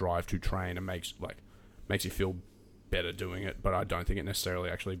bit more drive to train and makes you feel better doing it, but I don't think it necessarily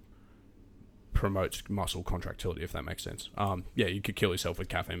actually promotes muscle contractility, if that makes sense. You could kill yourself with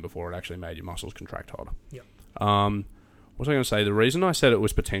caffeine before it actually made your muscles contract harder. Yep. What was I going to say? The reason I said it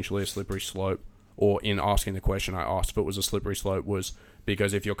was potentially a slippery slope, or in asking the question I asked if it was a slippery slope, was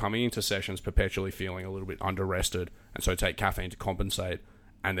because if you're coming into sessions perpetually feeling a little bit under-rested, and so take caffeine to compensate,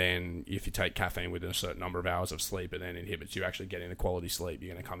 and then if you take caffeine within a certain number of hours of sleep, it then inhibits you actually getting the quality sleep,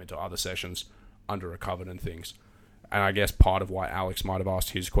 you're going to come into other sessions under-recovered and things. And I guess part of why Alex might have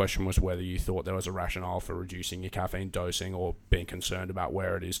asked his question was whether you thought there was a rationale for reducing your caffeine dosing or being concerned about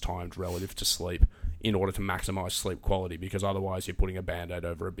where it is timed relative to sleep in order to maximize sleep quality, because otherwise you're putting a Band-Aid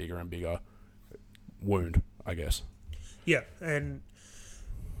over a bigger and bigger wound, I guess. Yeah, and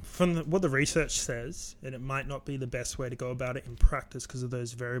from what the research says, and it might not be the best way to go about it in practice because of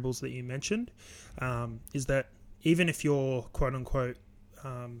those variables that you mentioned, is that even if you're quote-unquote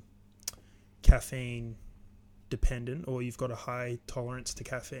caffeine dependent, or you've got a high tolerance to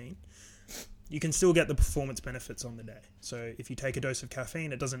caffeine, you can still get the performance benefits on the day. So if you take a dose of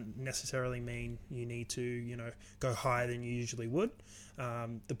caffeine, it doesn't necessarily mean you need to, go higher than you usually would.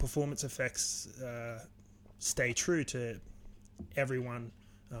 The performance effects stay true to everyone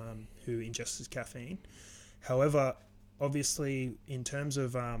who ingests caffeine. However, obviously, in terms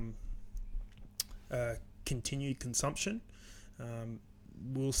of continued consumption,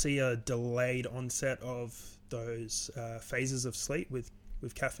 we'll see a delayed onset of those phases of sleep with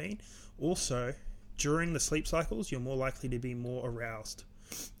caffeine. Also, during the sleep cycles, you're more likely to be more aroused.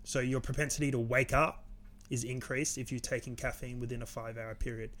 So your propensity to wake up is increased if you're taking caffeine within a 5-hour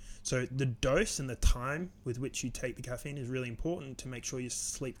period. So the dose and the time with which you take the caffeine is really important to make sure your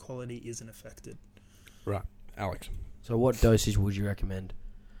sleep quality isn't affected. Right. Alex? So what dosage would you recommend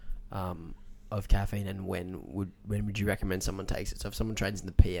of caffeine, and when would you recommend someone takes it? So if someone trains in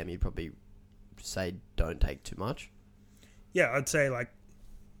the PM, you'd probably say don't take too much? Yeah, I'd say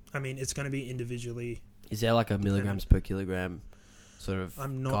it's going to be individually. Is there like a milligrams per kilogram sort of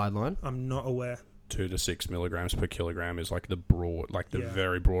guideline? I'm not aware. 2 to 6 milligrams per kilogram is like the broad,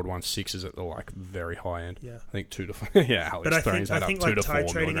 very broad one. 6 is at the very high end. Yeah, I think 2 to yeah. Alex, but I up think 2 to 4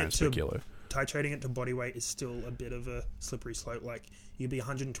 milligrams per kilo. Titrating it to body weight is still a bit of a slippery slope. Like, you'd be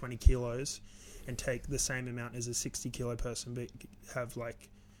 120 kilos and take the same amount as a 60 kilo person, but have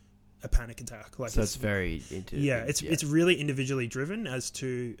a panic attack. So it's very it's really individually driven as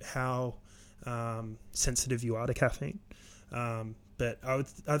to how sensitive you are to caffeine. But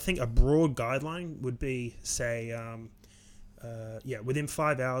I think a broad guideline would be, say, within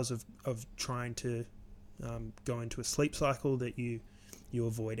 5 hours of trying to go into a sleep cycle, that you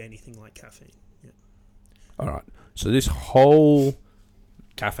avoid anything like caffeine. Yeah. All right. So this whole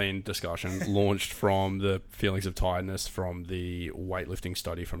caffeine discussion launched from the feelings of tiredness from the weightlifting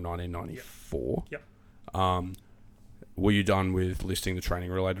study from 1994. Yep. Were you done with listing the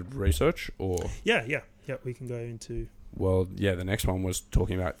training-related research, or? Yeah. We can go into. Well, yeah. The next one was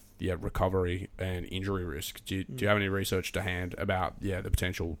talking about recovery and injury risk. Do you have any research to hand about the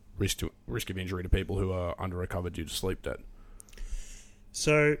potential risk of injury to people who are under recovered due to sleep debt?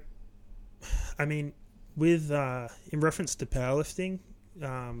 So, with in reference to powerlifting,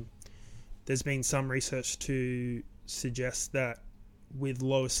 there's been some research to suggest that with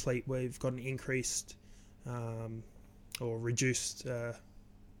lower sleep, we've got an increased or reduced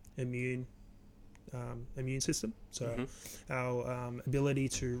immune system. So our ability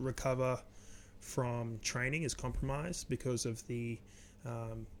to recover from training is compromised because of the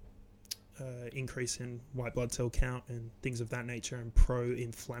increase in white blood cell count and things of that nature, and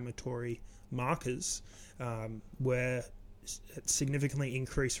pro-inflammatory markers, where significantly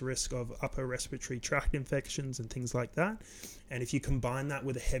increased risk of upper respiratory tract infections and things like that. And if you combine that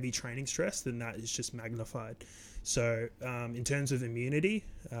with a heavy training stress, then that is just magnified. So in terms of immunity,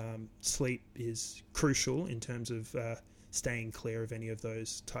 sleep is crucial in terms of staying clear of any of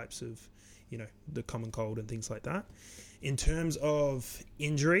those types of, the common cold and things like that. In terms of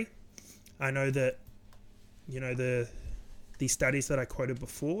injury, I know that, the studies that I quoted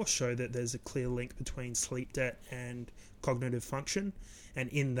before show that there's a clear link between sleep debt and cognitive function, and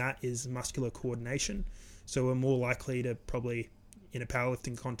in that is muscular coordination. So we're more likely to probably, in a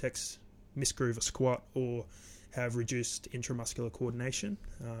powerlifting context, misgroove a squat or have reduced intramuscular coordination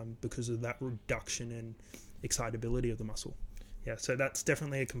because of that reduction in excitability of the muscle. Yeah, so that's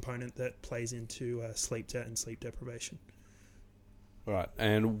definitely a component that plays into sleep debt and sleep deprivation. Right,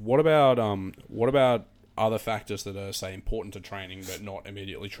 and what about other factors that are, say, important to training but not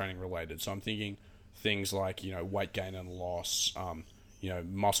immediately training related? So I'm thinking things like weight gain and loss,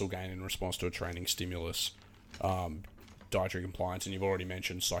 muscle gain in response to a training stimulus, dietary compliance, and you've already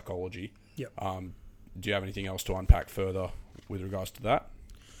mentioned psychology. Yep. Do you have anything else to unpack further with regards to that?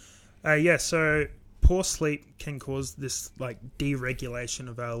 So poor sleep can cause this deregulation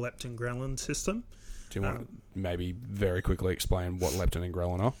of our leptin ghrelin system. Do you want to maybe very quickly explain what leptin and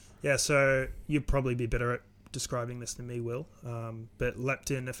ghrelin are? Yeah, so you'd probably be better at describing this than me, Will. But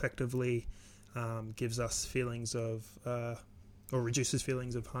leptin effectively gives us feelings of, or reduces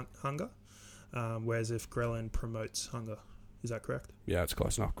feelings of hunger, whereas if ghrelin promotes hunger. Is that correct? Yeah, it's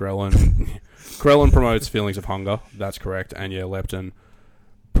close enough. Ghrelin promotes feelings of hunger. That's correct. And yeah, leptin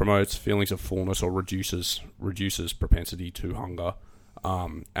promotes feelings of fullness or reduces propensity to hunger.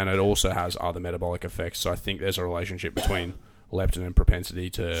 And it also has other metabolic effects. So I think there's a relationship between leptin and propensity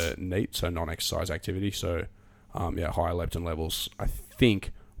to NEAT, so non-exercise activity. So higher leptin levels, I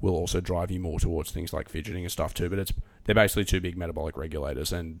think, will also drive you more towards things like fidgeting and stuff too. But they're basically two big metabolic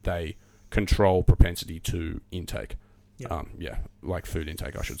regulators, and they control propensity to intake. Like food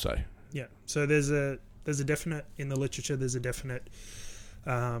intake, I should say. Yeah. So there's a definite, in the literature, there's a definite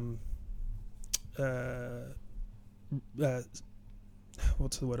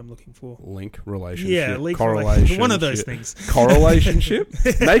what's the word I'm looking for? Link, relationship, Yeah, correlation. One of those things. Correlationship?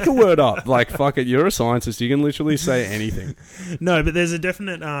 Make a word up. Like, fuck it, you're a scientist. You can literally say anything. No, but there's a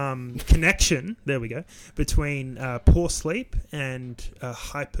definite connection, there we go, between poor sleep and a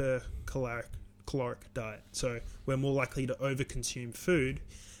hypercaloric diet. So we're more likely to overconsume food,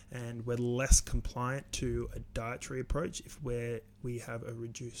 and we're less compliant to a dietary approach if we have a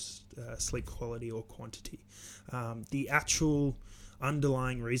reduced sleep quality or quantity. The actual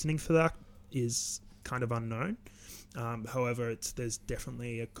underlying reasoning for that is kind of unknown. However, there's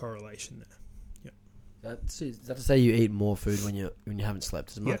definitely a correlation there. Is that to say you eat more food when you haven't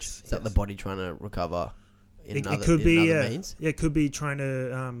slept as much? Yes, Is that the body trying to recover in other means? It could be trying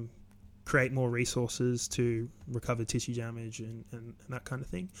to create more resources to recover tissue damage and that kind of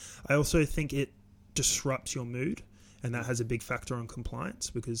thing. I also think it disrupts your mood, and that has a big factor on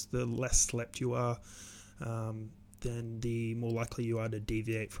compliance, because the less slept you are, then the more likely you are to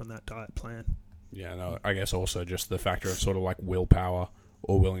deviate from that diet plan. Yeah, no, I guess also just the factor of sort of like willpower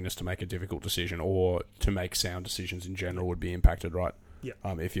or willingness to make a difficult decision or to make sound decisions in general would be impacted, right? Yeah.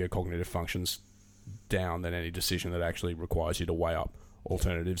 If your cognitive function's down, then any decision that actually requires you to weigh up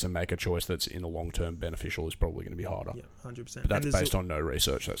alternatives and make a choice that's in the long term beneficial is probably going to be harder. Yeah, 100%. But that's based on no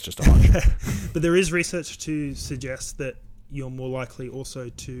research. That's just a hunch. But there is research to suggest that you're more likely also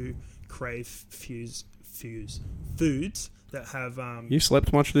to crave foods that have. You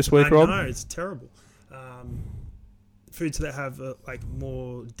slept much this week, I Rob? know, it's terrible. Foods that have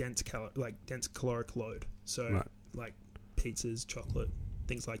more dense caloric load. So Right. like pizzas, chocolate,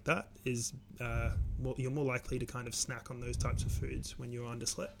 things like that is you're more likely to kind of snack on those types of foods when you're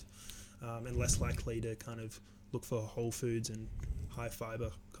underslept, and less likely to kind of look for whole foods and high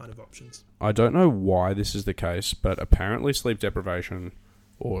fiber kind of options. I don't know why this is the case, but apparently sleep deprivation,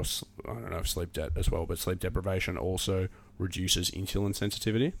 or I don't know if sleep debt as well, but sleep deprivation also reduces insulin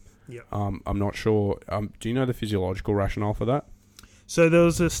sensitivity. Yeah. I'm not sure. Do you know the physiological rationale for that? So there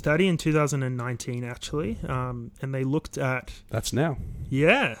was a study in 2019 actually, and they looked at That's now.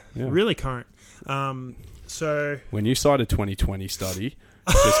 yeah. Really current. So When you cite a 2020 study,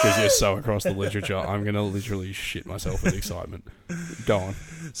 just because you're so across the literature, I'm going to literally shit myself with excitement. Go on.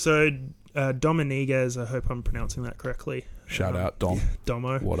 So Dominguez, I hope I'm pronouncing that correctly. Shout out, Dom.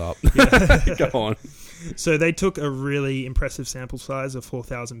 Domo. What up? Yeah. Go on. So they took a really impressive sample size of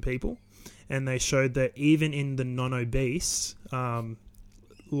 4,000 people, and they showed that even in the non-obese,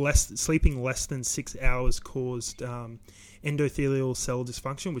 sleeping less than 6 hours caused endothelial cell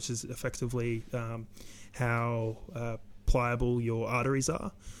dysfunction, which is effectively how pliable your arteries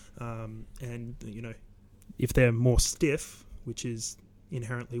are, and if they're more stiff, which is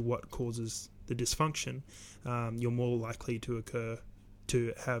inherently what causes the dysfunction, you're more likely to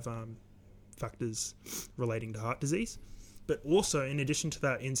have factors relating to heart disease. But also, in addition to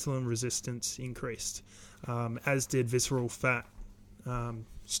that, insulin resistance increased, as did visceral fat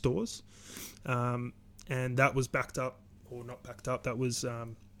stores, and that was backed up, or not backed up, that was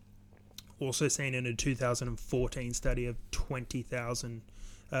also seen in a 2014 study of 20,000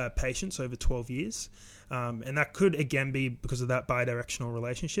 patients over 12 years. And that could, again, be because of that bidirectional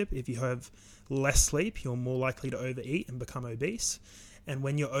relationship. If you have less sleep, you're more likely to overeat and become obese. And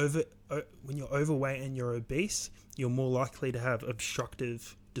when you're overweight and you're obese, you're more likely to have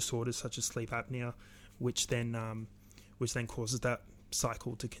obstructive disorders such as sleep apnea, which then causes that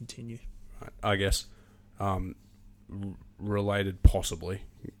cycle to continue. I guess related possibly,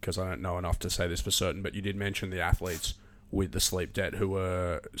 because I don't know enough to say this for certain, but you did mention the athletes with the sleep debt who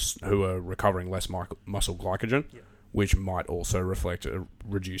are recovering less muscle glycogen, yeah, which might also reflect a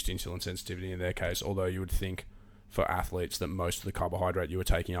reduced insulin sensitivity in their case, although you would think for athletes that most of the carbohydrate you were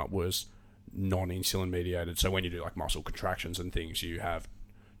taking up was non-insulin mediated. So when you do like muscle contractions and things, you have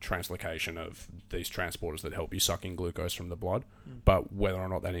translocation of these transporters that help you suck in glucose from the blood. But whether or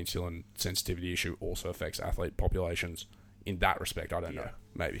not that insulin sensitivity issue also affects athlete populations in that respect, I don't know.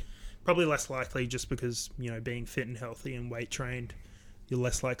 Maybe. Probably less likely, just because, being fit and healthy and weight trained, you're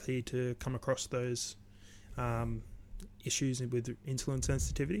less likely to come across those issues with insulin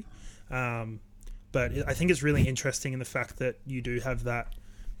sensitivity. But I think it's really interesting in the fact that you do have that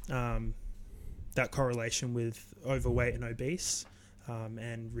that correlation with overweight and obese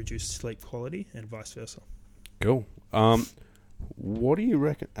and reduced sleep quality and vice versa. Cool. What do you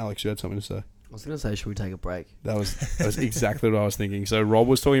reckon? Alex, you had something to say? I was going to say, should we take a break? That was exactly what I was thinking. So Rob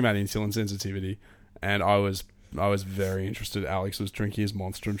was talking about insulin sensitivity, and I was very interested. Alex was drinking his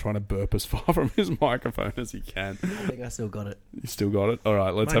Monster and trying to burp as far from his microphone as he can. I think I still got it. You still got it? All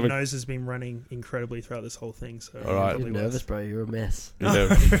right, let's My have a... nose has been running incredibly throughout this whole thing. So All right. You're nervous, bro. You're a mess.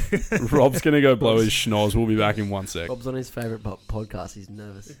 Yeah. Rob's going to go blow his schnoz. We'll be back in 1 sec. Rob's on his favourite podcast. He's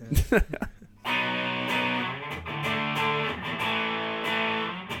nervous.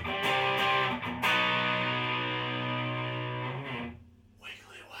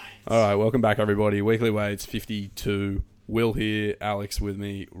 All right, welcome back, everybody. Weekly Weights 52. Will here, Alex with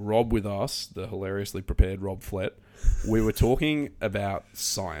me, Rob with us, the hilariously prepared Rob Flett. We were talking about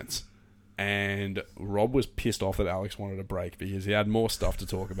science, and Rob was pissed off that Alex wanted a break because he had more stuff to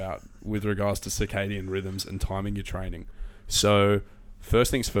talk about with regards to circadian rhythms and timing your training. So, first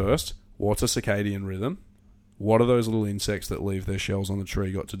things first, what's a circadian rhythm? What are those little insects that leave their shells on the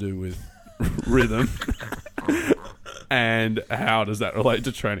tree got to do with rhythm? And how does that relate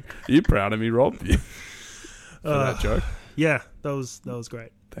to training? Are you proud of me, Rob? For that joke? Yeah, that was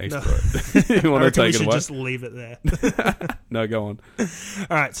great. Thanks, No. bro. You want to I reckon we take it should away? just leave it there. No, go on.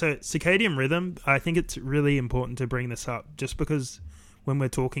 All right, so circadian rhythm, I think it's really important to bring this up just because when we're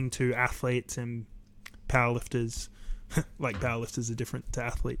talking to athletes and powerlifters, like powerlifters are different to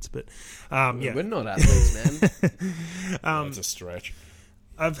athletes, but yeah. We're not athletes, man. That's a stretch.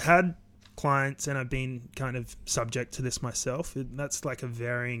 I've had clients and I've been kind of subject to this myself. That's like a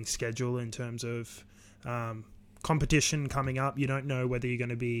varying schedule in terms of competition coming up. You don't know whether you're going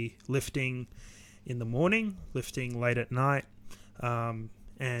to be lifting in the morning, lifting late at night,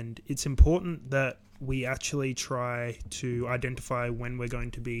 and it's important that we actually try to identify when we're going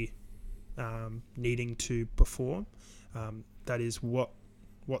to be needing to perform. That is what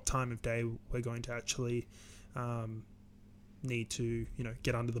time of day we're going to actually need to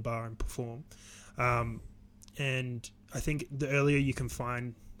get under the bar and perform. And I think the earlier you can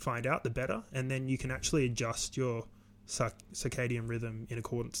find out, the better, and then you can actually adjust your circadian rhythm in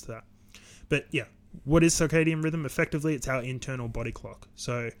accordance to that. But yeah, what is circadian rhythm? Effectively, it's our internal body clock.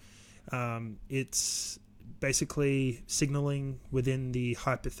 So it's basically signaling within the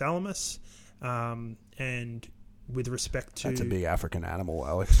hypothalamus, and with respect to... That's a big African animal,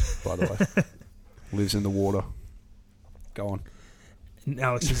 Alex, by the way. Lives in the water. Go on.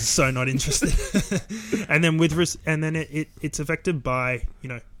 Alex is so not interested. And then it's affected by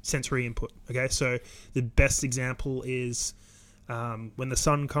sensory input. Okay, so the best example is when the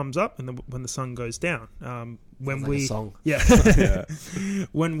sun comes up and when the sun goes down. When Sounds like a song. Yeah.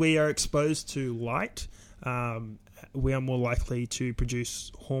 When we are exposed to light, we are more likely to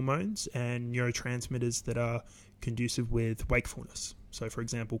produce hormones and neurotransmitters that are conducive with wakefulness. So, for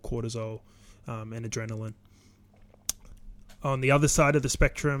example, cortisol and adrenaline. On the other side of the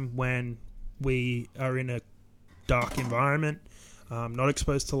spectrum, when we are in a dark environment, not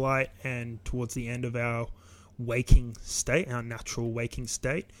exposed to light, and towards the end of our waking state, our natural waking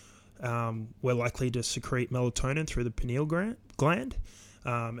state, we're likely to secrete melatonin through the pineal gland,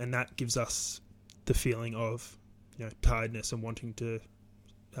 and that gives us the feeling of tiredness and wanting to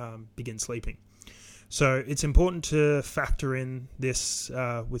begin sleeping. So it's important to factor in this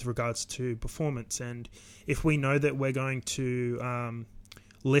with regards to performance. And if we know that we're going to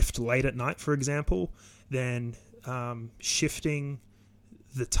lift late at night, for example, then shifting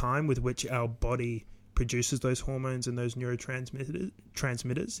the time with which our body produces those hormones and those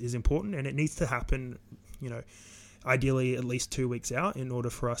neurotransmitters is important. And it needs to happen, ideally at least 2 weeks out in order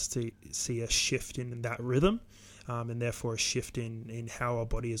for us to see a shift in that rhythm. And therefore a shift in how our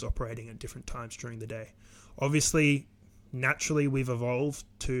body is operating at different times during the day. Obviously, naturally, we've evolved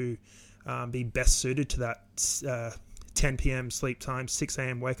to be best suited to that 10 p.m. sleep time, 6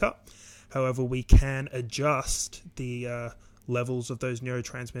 a.m. wake up. However, we can adjust the levels of those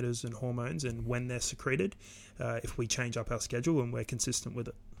neurotransmitters and hormones and when they're secreted if we change up our schedule and we're consistent with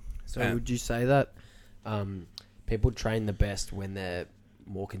it. So would you say that people train the best when they're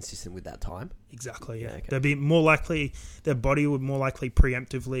more consistent with that time? Exactly, yeah. Okay. They'd be more likely, their body would more likely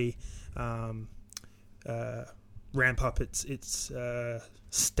preemptively ramp up its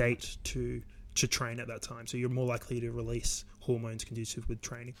state to train at that time. So you're more likely to release hormones conducive with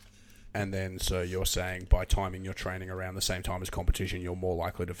training. And then, so you're saying by timing your training around the same time as competition, you're more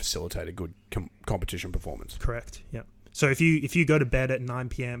likely to facilitate a good competition performance. Correct, yeah. So if you go to bed at 9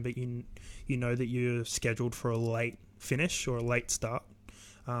 p.m. but you know that you're scheduled for a late finish or a late start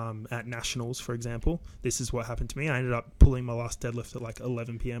at nationals, for example. This is what happened to me. I ended up pulling my last deadlift at like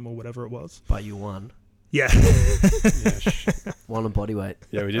 11 p.m. or whatever it was. But you won. Yeah. Won on body weight.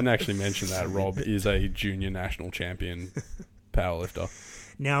 Yeah, we didn't actually mention that. Rob is a junior national champion powerlifter.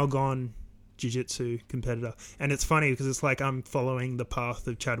 Now gone jiu-jitsu competitor. And it's funny because it's like I'm following the path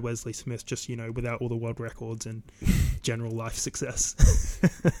of Chad Wesley Smith, just, without all the world records and general life success.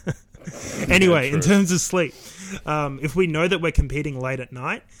 Anyway, in terms of sleep, if we know that we're competing late at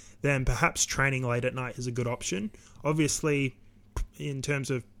night, then perhaps training late at night is a good option. Obviously, in terms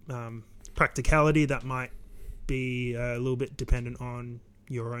of practicality, that might be a little bit dependent on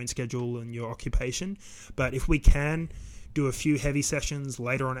your own schedule and your occupation. But if we can do a few heavy sessions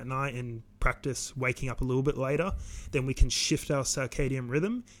later on at night and practice waking up a little bit later, then we can shift our circadian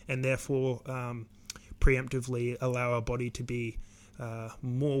rhythm and therefore preemptively allow our body to be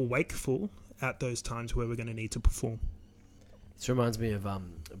more wakeful at those times where we're going to need to perform. This reminds me of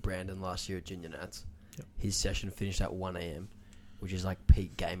Brandon last year at Junior Nats. Yep. His session finished at 1 a.m, which is like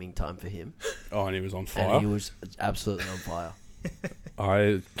peak gaming time for him. Oh, and he was on fire. And he was absolutely on fire.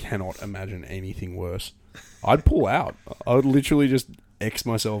 I cannot imagine anything worse. I'd pull out. I would literally just X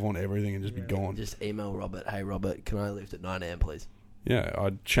myself on everything and just be gone. Just email Robert, hey Robert, can I lift at 9 a.m, please? Yeah,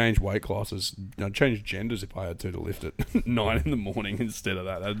 I'd change weight classes. I'd change genders if I had to lift at 9 in the morning instead of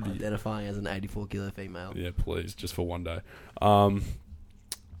that. That'd be Identifying as an 84-kilo female. Yeah, please, just for one day.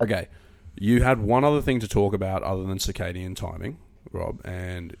 Okay, you had one other thing to talk about other than circadian timing, Rob,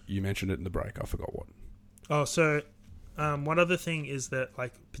 and you mentioned it in the break. I forgot what. Oh, so one other thing is that,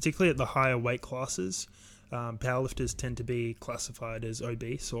 like, particularly at the higher weight classes, powerlifters tend to be classified as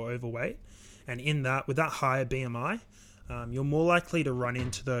obese or overweight. And in that, with that higher BMI, you're more likely to run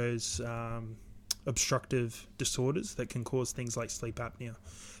into those obstructive disorders that can cause things like sleep apnea.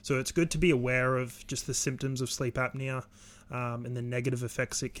 So it's good to be aware of just the symptoms of sleep apnea and the negative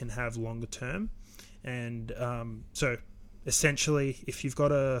effects it can have longer term. And so essentially, if you've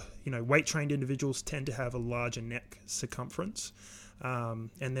got weight-trained individuals tend to have a larger neck circumference. And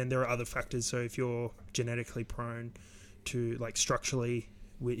then there are other factors. So if you're genetically prone to, like, structurally,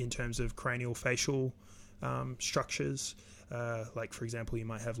 in terms of cranial facial structures, like, for example, you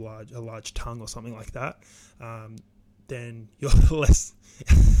might have a large tongue or something like that, then you're less...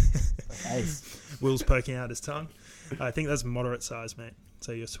 Will's poking out his tongue. I think that's moderate size, mate.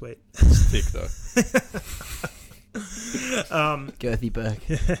 So you're sweet. It's thick, though. Girthy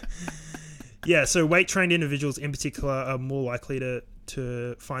Burke. Yeah, so weight-trained individuals in particular are more likely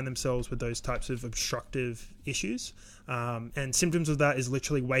to find themselves with those types of obstructive issues. And symptoms of that is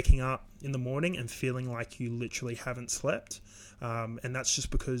literally waking up in the morning and feeling like you literally haven't slept. And that's just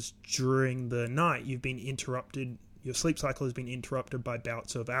because during the night you've been interrupted, your sleep cycle has been interrupted by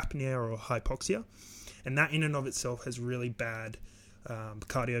bouts of apnea or hypoxia. And that in and of itself has really bad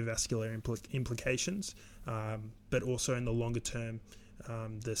cardiovascular implications. But also in the longer term,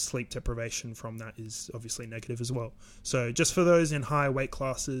 the sleep deprivation from that is obviously negative as well. So just for those in higher weight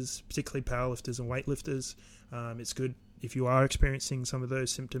classes, particularly powerlifters and weightlifters, it's good if you are experiencing some of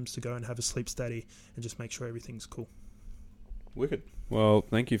those symptoms to go and have a sleep study and just make sure everything's cool. Wicked. Well,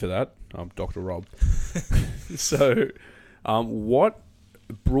 thank you for that, Dr. Rob. So, what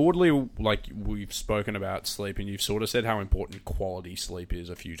broadly, like, we've spoken about sleep and you've sort of said how important quality sleep is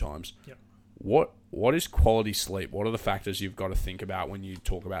a few times. Yep. What is quality sleep? What are the factors you've got to think about when you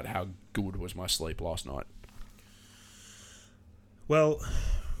talk about how good was my sleep last night? Well,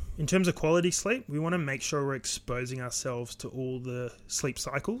 in terms of quality sleep, we want to make sure we're exposing ourselves to all the sleep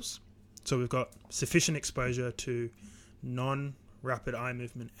cycles. So we've got sufficient exposure to non-rapid eye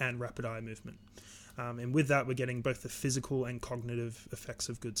movement and rapid eye movement. And with that, we're getting both the physical and cognitive effects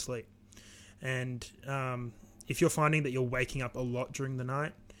of good sleep. And if you're finding that you're waking up a lot during the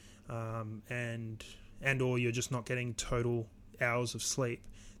night, and or you're just not getting total hours of sleep,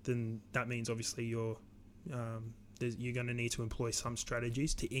 then that means obviously you're going to need to employ some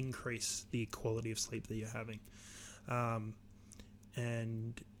strategies to increase the quality of sleep that you're having.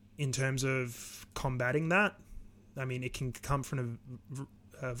 And in terms of combating that, I mean, it can come from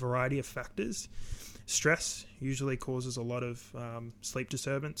a variety of factors. Stress usually causes a lot of sleep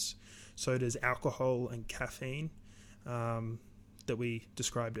disturbance. So does alcohol and caffeine that we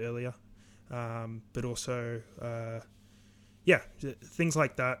described earlier. But also, things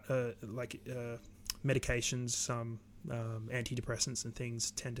like that, medications, some antidepressants and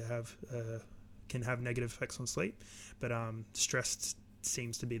things tend to can have negative effects on sleep. But stress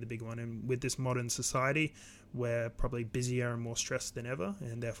seems to be the big one. And with this modern society, we're probably busier and more stressed than ever,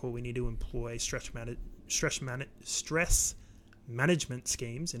 and therefore we need to employ stress management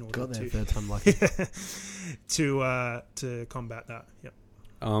schemes in order Got there to third time lucky. to combat that. Yep.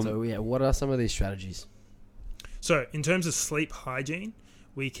 So yeah, what are some of these strategies? So in terms of sleep hygiene,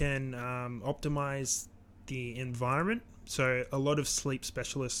 we can optimize the environment. So a lot of sleep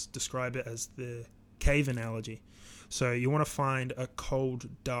specialists describe it as the cave analogy. So you want to find a cold,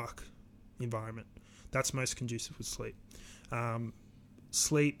 dark environment. That's most conducive with sleep.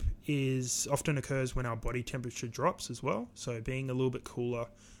 Sleep often occurs when our body temperature drops as well. So being a little bit cooler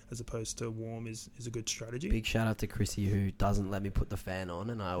as opposed to warm is a good strategy. Big shout out to Chrissy, who doesn't let me put the fan on,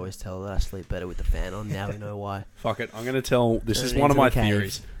 and I always tell her that I sleep better with the fan on. Now we know why. Fuck it. I'm going to tell... This Turn is it one of into my a cave.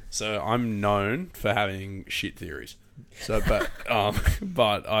 theories. So I'm known for having shit theories. So,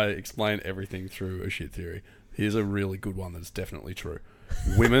 but I explain everything through a shit theory. Here's a really good one that's definitely true.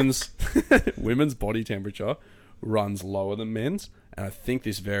 Women's body temperature runs lower than men's, and I think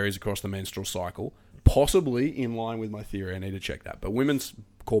this varies across the menstrual cycle, possibly in line with my theory. I need to check that. But women's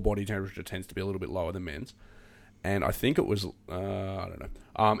core body temperature tends to be a little bit lower than men's, and I think it was I don't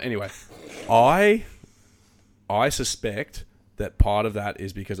know. Anyway, I suspect that part of that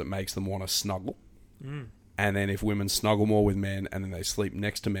is because it makes them want to snuggle. And then if women snuggle more with men and then they sleep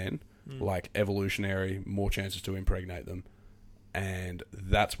next to men, like evolutionary, more chances to impregnate them. And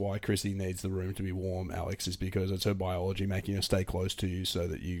that's why Chrissy needs the room to be warm, Alex, is because it's her biology making her stay close to you so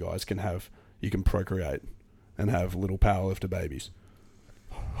that you guys can procreate and have little powerlifter babies.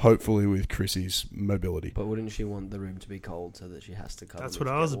 Hopefully with Chrissy's mobility. But wouldn't she want the room to be cold so that she has to cover? That's what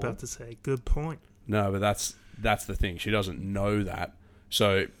I was about to say. Good point. No, but that's the thing. She doesn't know that.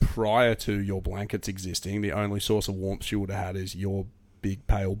 So prior to your blankets existing, the only source of warmth she would have had is your big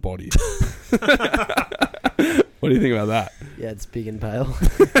pale body. What do you think about that? Yeah, it's big and pale.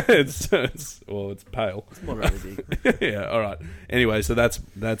 it's pale. It's moderately big. Yeah, all right. Anyway, so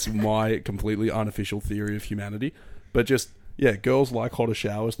that's my completely unofficial theory of humanity. But just, yeah, girls like hotter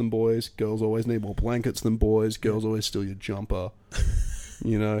showers than boys. Girls always need more blankets than boys. Girls always steal your jumper.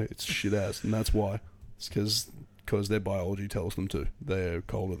 You know, it's shit ass. And that's why. It's because their biology tells them to. They're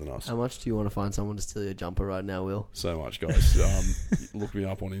colder than us. How much do you want to find someone to steal your jumper right now, Will? So much, guys. Look me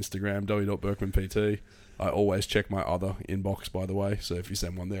up on Instagram, w.berkmanpt. I always check my other inbox, by the way. So if you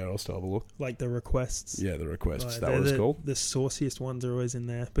send one there, I'll still have a look. Like the requests. Yeah, the requests. Right, That was cool. The sauciest ones are always in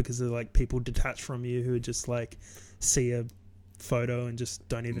there because they're like people detached from you who just like see a photo and just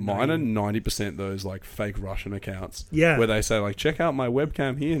don't even know. Mine are 90% those like fake Russian accounts. Yeah. Where they say like, check out my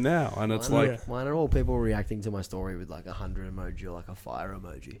webcam here now. And it's Mine like... mine are all people reacting to my story with like 100 emoji or like a fire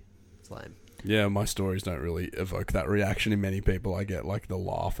emoji. It's lame. Yeah, my stories don't really evoke that reaction in many people. I get like the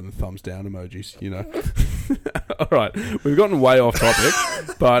laugh and the thumbs down emojis, you know. All right, we've gotten way off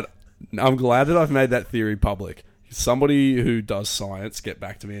topic, but I'm glad that I've made that theory public. Somebody who does science, get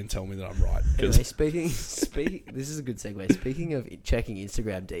back to me and tell me that I'm right. Anyway, speaking, this is a good segue. Speaking of checking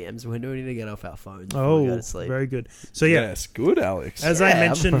Instagram DMs, when do we need to get off our phones before we go to sleep? Very good. So yeah, Yes, good, Alex. as Yeah, I I'm a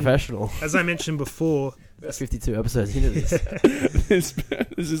mentioned, professional. as I mentioned before, 52 episodes into this.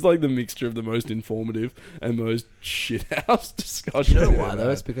 this is like the mixture of the most informative and most shithouse discussion. You know I've why ever though?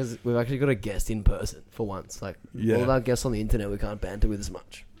 had. It's because we've actually got a guest in person for once. Like Yeah. all of our guests on the internet, we can't banter with as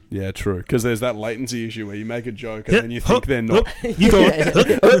much. Yeah, true. Because there's that latency issue where you make a joke and then you think they're not. You go.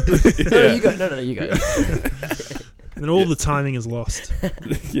 Yeah. You go. No, you go. and all the timing is lost.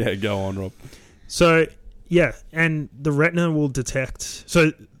 Yeah, go on, Rob. So yeah, and the retina will detect.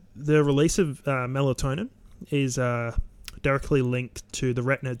 So the release of melatonin is directly linked to the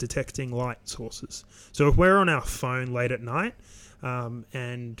retina detecting light sources. So if we're on our phone late at night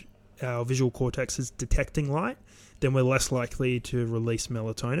and our visual cortex is detecting light, then we're less likely to release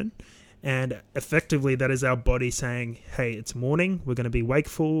melatonin. And effectively, that is our body saying, hey, it's morning, we're going to be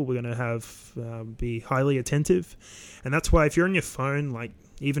wakeful, we're going to be highly attentive. And that's why if you're on your phone, like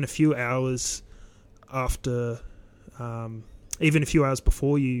even a few hours after, even a few hours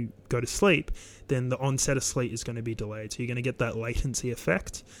before you go to sleep, then the onset of sleep is going to be delayed. So you're going to get that latency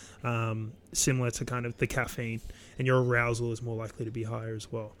effect, similar to kind of the caffeine, and your arousal is more likely to be higher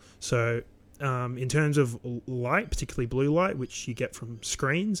as well. So in terms of light, particularly blue light, which you get from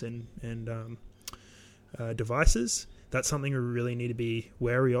screens and devices, that's something we really need to be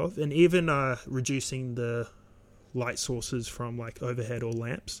wary of. And even reducing the light sources from like overhead or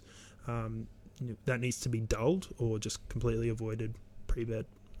lamps, that needs to be dulled or just completely avoided pre-bed.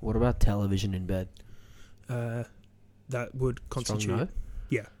 What about television in bed? That would constitute... Strong no?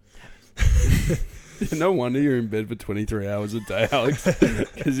 Yeah. No wonder you're in bed for 23 hours a day, Alex.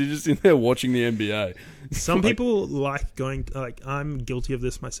 Because you're just in there watching the NBA. Some people like going... Like, I'm guilty of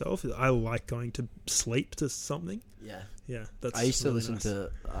this myself. I like going to sleep to something. Yeah. Yeah, that's I used to really listen nice.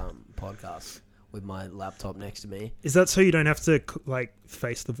 to podcasts with my laptop next to me. Is that so you don't have to like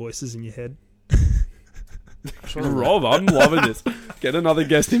face the voices in your head? Rob, I'm loving this. Get another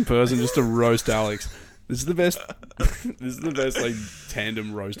guest in person just to roast Alex. This is the best. This is the best like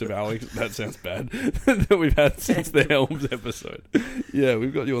tandem roast of Alex. That sounds bad. That we've had since the Helms episode. Yeah,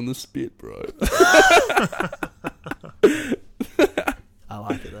 we've got you on the spit, bro. I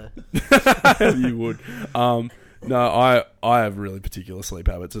like it though. You would. No, I have really particular sleep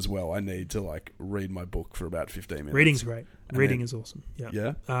habits as well. I need to like read my book for about 15 minutes. Reading's great. And Reading then- is awesome. Yeah.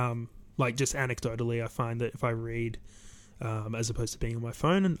 Yeah. Like just anecdotally, I find that if I read, as opposed to being on my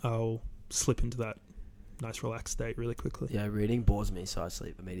phone, I'll slip into that nice relaxed state really quickly. Yeah, reading bores me, so I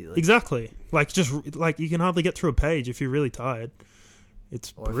sleep immediately. Exactly. Like just like you can hardly get through a page if you're really tired.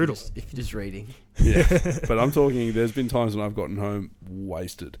 It's Or brutal. if you're just reading. Yeah. But I'm talking. There's been times when I've gotten home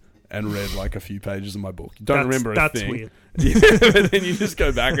wasted and read like a few pages of my book. Don't remember a that's thing. weird. Yeah, but then you just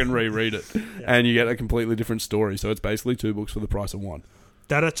go back and reread it, and you get a completely different story. So it's basically 2 books for the price of 1.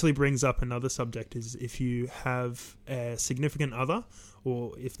 That actually brings up another subject: is if you have a significant other,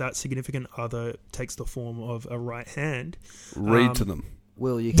 or if that significant other takes the form of a right hand. Read to them.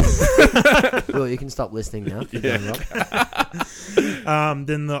 Will, you can Will, you can stop listening now. Yeah.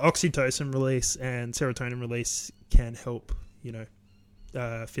 Then the oxytocin release and serotonin release can help,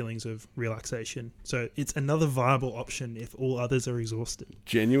 feelings of relaxation. So it's another viable option if all others are exhausted.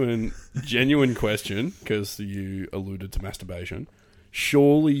 Genuine question, because you alluded to masturbation.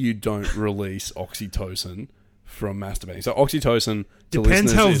 Surely you don't release oxytocin from masturbating. So oxytocin, to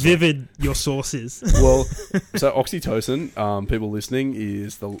Depends how listeners, is vivid your source is. well, so oxytocin, people listening,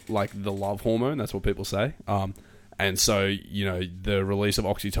 is the love hormone. That's what people say. And so, the release of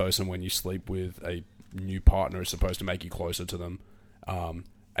oxytocin when you sleep with a new partner is supposed to make you closer to them.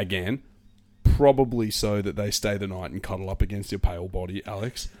 Again, probably so that they stay the night and cuddle up against your pale body,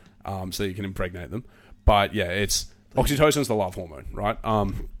 Alex, so you can impregnate them. But yeah, oxytocin's the love hormone, right?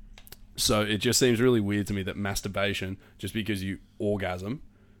 So it just seems really weird to me that masturbation, just because you orgasm,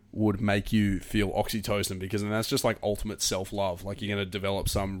 would make you feel oxytocin, because then that's just like ultimate self-love. Like you're going to develop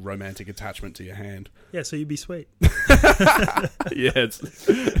some romantic attachment to your hand. Yeah, so you'd be sweet. Yeah, it's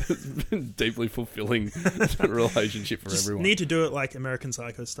been deeply fulfilling relationship for Just everyone. need to do it like American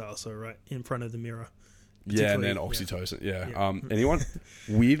Psycho style, so right in front of the mirror. Yeah, and then particularly, oxytocin. Yeah. Yeah. Anyone?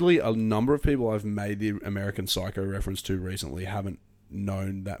 Weirdly, a number of people I've made the American Psycho reference to recently haven't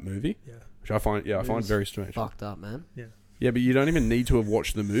known that movie, Yeah. which I find very strange. Fucked up, man. Yeah, but you don't even need to have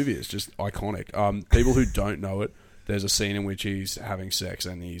watched the movie. It's just iconic. People who don't know it, there's a scene in which he's having sex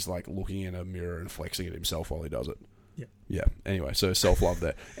and he's like looking in a mirror and flexing at himself while he does it. Yeah. Yeah. Anyway, so self-love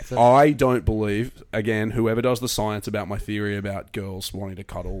there. I don't believe, again, whoever does the science about my theory about girls wanting to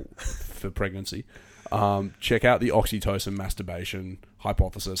cuddle for pregnancy, check out the oxytocin masturbation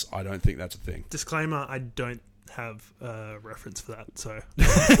hypothesis. I don't think that's a thing. Disclaimer: I don't have a reference for that. So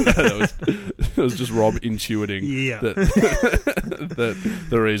That was just Rob intuiting yeah, that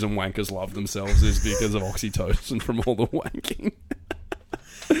the reason wankers love themselves is because of oxytocin from all the wanking.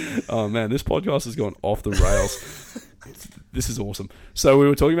 Oh man, this podcast has gone off the rails. This is awesome. So we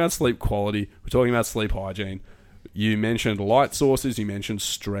were talking about sleep quality. We're talking about sleep hygiene. You mentioned light sources. You mentioned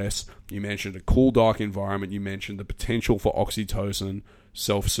stress. You mentioned a cool, dark environment. You mentioned the potential for oxytocin,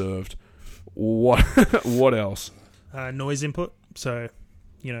 self-served. What else? noise input. So,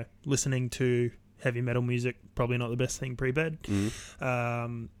 listening to heavy metal music, probably not the best thing pre-bed.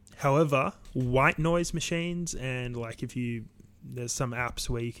 However, white noise machines and there's some apps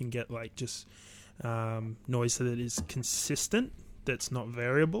where you can get just noise that is consistent, that's not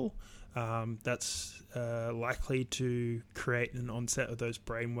variable. That's likely to create an onset of those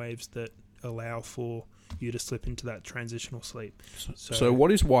brain waves that allow for you to slip into that transitional sleep. So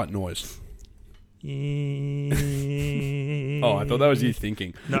what is white noise? Oh, I thought that was you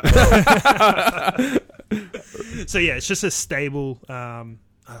thinking. No. So yeah, it's just a stable. I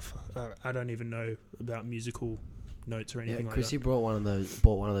don't even know about musical notes or anything like Chrissy that. bought one of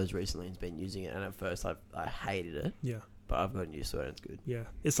those recently and's been using it, and at first I hated it, Yeah, but I've gotten used to it and it's good. yeah.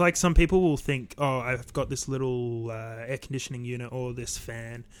 It's like some people will think, oh, I've got this little air conditioning unit or this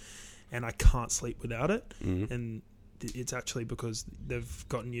fan, and I can't sleep without it. And it's actually because they've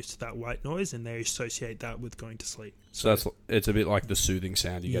gotten used to that white noise and they associate that with going to sleep. So it's a bit like the soothing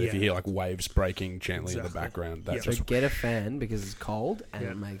sound you get if you Yeah. hear waves breaking gently in the Exactly. background. Yeah. That's So just get a fan because it's cold and Yeah.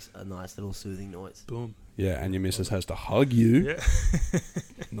 it makes a nice little soothing noise. Boom. yeah, and your missus has to hug you. Yeah.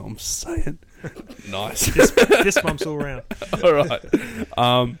 No, I'm saying, nice. Fist bumps all around. All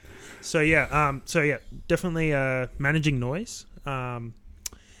right. So yeah, definitely managing noise,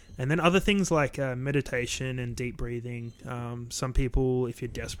 And then other things like meditation and deep breathing. Some people, if you're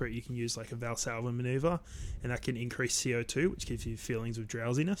desperate, you can use like a Valsalva maneuver, and that can increase CO2, which gives you feelings of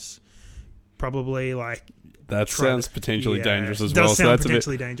drowsiness. Probably like... That sounds potentially dangerous as well. It does sound so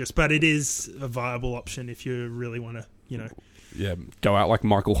potentially dangerous, but it is a viable option if you really want to, Yeah, go out like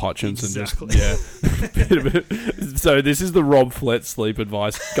Michael Hutchins exactly. and just... So this is the Rob Flett sleep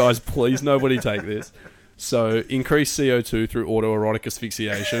advice. Guys, please nobody take this. So increase CO2 through autoerotic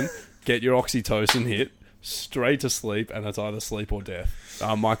asphyxiation, get your oxytocin hit, straight to sleep, and that's either sleep or death.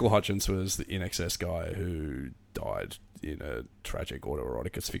 Michael Hutchins was the INXS guy who died in a tragic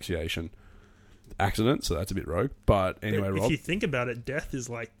autoerotic asphyxiation accident, so that's a bit rogue. But anyway, if Rob, you think about it, death is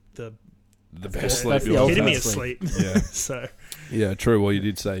like the best sleep that's you'll the have. epitome ultimate of sleep. Yeah. So Yeah, true. Well, you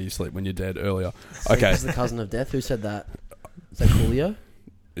did say you sleep when you're dead earlier. Sleep Okay, is the cousin of death. Who said that? Is that Coolio?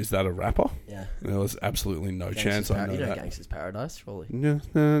 is that a rapper? Yeah. There was absolutely no Gangsta's chance I know you know that. Gangsta's Paradise, surely. Na,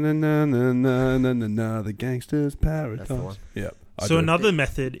 na, na, na, na, na, na, na, na, the gangster's paradise. That's the one. Yeah. I So do. another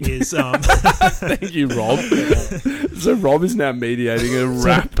method is Thank you, Rob. So Rob is now mediating a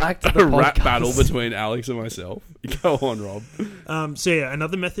rap back to the rap podcast. battle between Alex and myself. Go on, Rob. so yeah,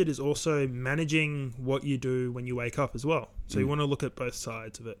 another method is also managing what you do when you wake up as well. So you want to look at both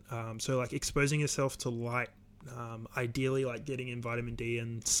sides of it. So like exposing yourself to light, ideally like getting in vitamin D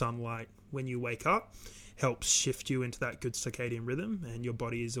and sunlight when you wake up helps shift you into that good circadian rhythm, and your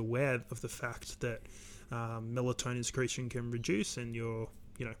body is aware of the fact that melatonin secretion can reduce, and you're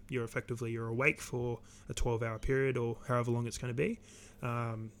awake for a 12-hour period or however long it's going to be,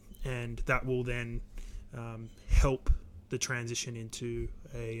 and that will then help the transition into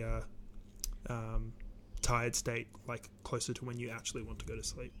a tired state, like closer to when you actually want to go to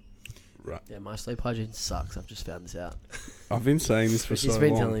sleep. Right. Yeah, my sleep hygiene sucks. I've just found this out. I've been saying this for She's so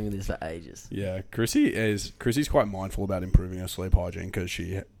been long. telling me this for ages. Yeah, Chrissy's quite mindful about improving her sleep hygiene because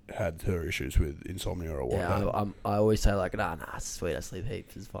she had her issues with insomnia or whatnot. Yeah, I always say like, nah, it's sweet. I sleep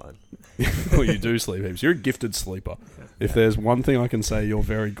heaps. It's fine. Well, you do sleep heaps. You're a gifted sleeper. If there's one thing I can say you're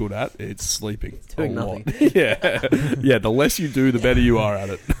very good at, it's sleeping. Doing a lot. nothing. Yeah. The less you do, the better you are at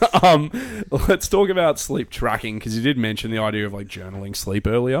it. Let's talk about sleep tracking, because you did mention the idea of like journaling sleep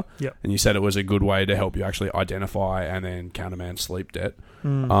earlier. Yep. And you said it was a good way to help you actually identify and then countermand sleep debt.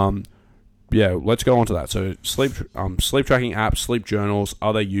 Yeah, let's go on to that. So sleep tracking apps, sleep journals,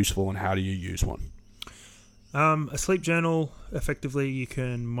 are they useful, and how do you use one? A sleep journal, effectively, you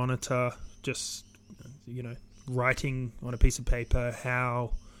can monitor just, writing on a piece of paper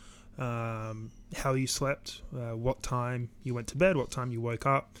how you slept, what time you went to bed, what time you woke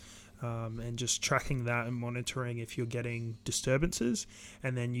up, and just tracking that and monitoring if you're getting disturbances.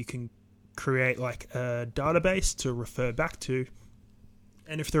 And then you can create like a database to refer back to.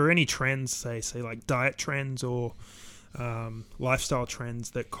 And if there are any trends, say like diet trends or lifestyle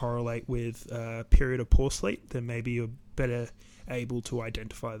trends that correlate with a period of poor sleep, then maybe you're better able to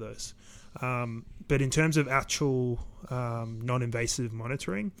identify those. But in terms of actual non-invasive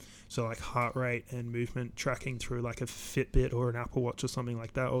monitoring, so like heart rate and movement tracking through like a Fitbit or an Apple Watch or something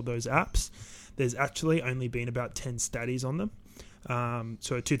like that, or those apps, there's actually only been about 10 studies on them.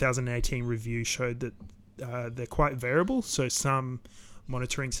 So a 2018 review showed that they're quite variable. So some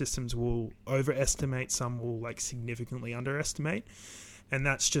monitoring systems will overestimate, some will like significantly underestimate, and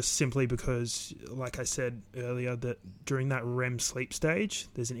that's just simply because, like I said earlier, that during that REM sleep stage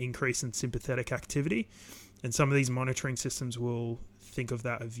there's an increase in sympathetic activity, and some of these monitoring systems will think of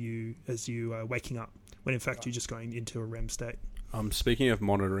that as you waking up, when in fact you're just going into a REM state. Speaking of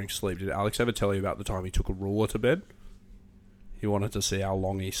monitoring sleep, did Alex ever tell you about the time he took a ruler to bed? He wanted to see how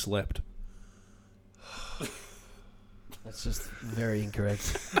long he slept. That's just very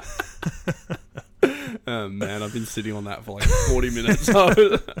incorrect. Man, I've been sitting on that for like 40 minutes.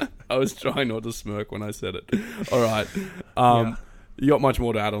 I was trying not to smirk when I said it. All right. You got much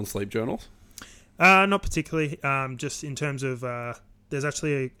more to add on sleep journals? Not particularly. Just in terms of, there's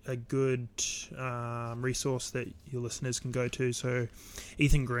actually a good resource that your listeners can go to. So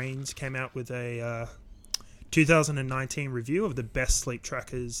Ethan Greens came out with a 2019 review of the best sleep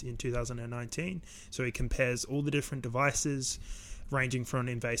trackers in 2019. So he compares all the different devices, ranging from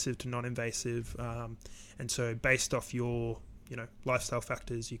invasive to non-invasive, and so based off your lifestyle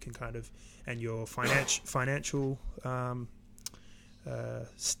factors, you can kind of, and your financial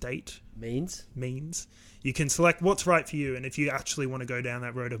state means, you can select what's right for you. And if you actually want to go down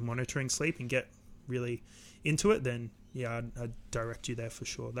that road of monitoring sleep and get really into it, then yeah, I'd direct you there for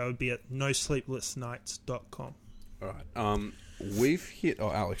sure. That would be at nosleeplessnights.com. All right. We've hit... Oh,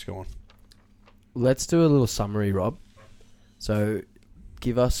 Alex, go on. Let's do a little summary, Rob. So,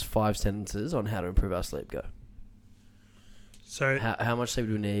 give us 5 sentences on how to improve our sleep. Go. So How much sleep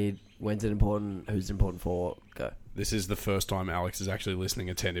do we need? When's it important? Who's it important for? Go. This is the first time Alex is actually listening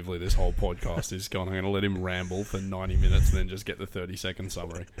attentively. This whole podcast is gone. I'm going to let him ramble for 90 minutes and then just get the 30-second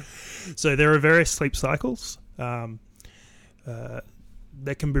summary. So there are various sleep cycles that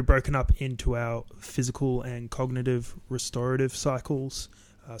can be broken up into our physical and cognitive restorative cycles.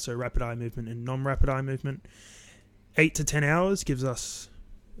 So rapid eye movement and non-rapid eye movement. 8 to 10 hours gives us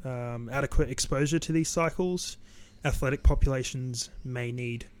adequate exposure to these cycles. Athletic populations may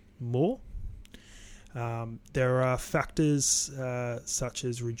need more. There are factors such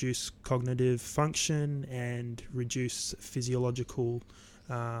as reduced cognitive function and reduced physiological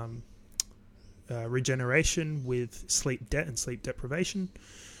regeneration with sleep debt and sleep deprivation.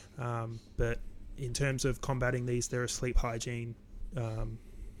 But in terms of combating these, there are sleep hygiene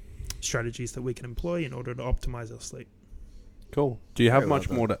strategies that we can employ in order to optimize our sleep. Cool. Do you have Very much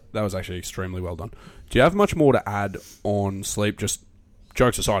well more to... That was actually extremely well done. Do you have much more to add on sleep? Just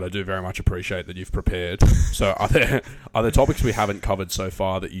jokes aside, I do very much appreciate that you've prepared. So are there topics we haven't covered so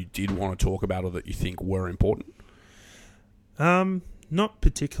far that you did want to talk about or that you think were important? Not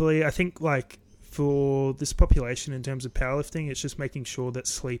particularly. I think like for this population in terms of powerlifting, it's just making sure that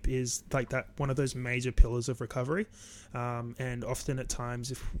sleep is like that one of those major pillars of recovery. And often at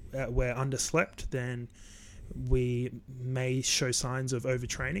times if we're underslept, then we may show signs of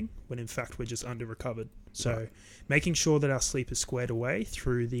overtraining when in fact we're just under recovered. So making sure that our sleep is squared away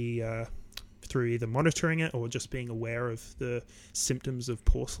through the through either monitoring it or just being aware of the symptoms of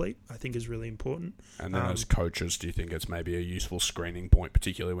poor sleep, I think is really important. And then as coaches, do you think it's maybe a useful screening point,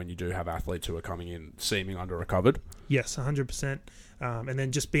 particularly when you do have athletes who are coming in seeming under recovered? Yes, 100%. And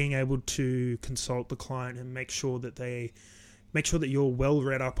then just being able to consult the client and make sure that you're well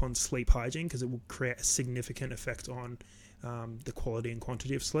read up on sleep hygiene, because it will create a significant effect on the quality and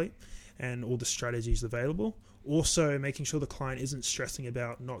quantity of sleep and all the strategies available. Also, making sure the client isn't stressing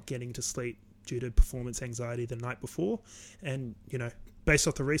about not getting to sleep due to performance anxiety the night before. And, based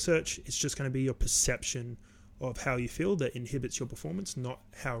off the research, it's just going to be your perception of how you feel that inhibits your performance, not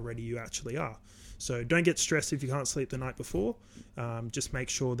how ready you actually are. So don't get stressed if you can't sleep the night before. Just make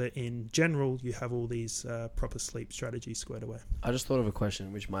sure that in general you have all these proper sleep strategies squared away. I just thought of a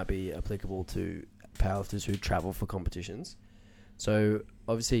question which might be applicable to powerlifters who travel for competitions. So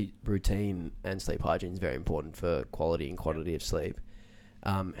obviously routine and sleep hygiene is very important for quality and quantity of sleep.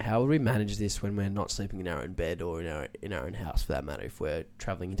 How would we manage this when we're not sleeping in our own bed or in our own house, for that matter, if we're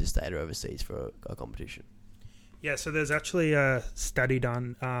traveling interstate or overseas for a competition? Yeah, so there's actually a study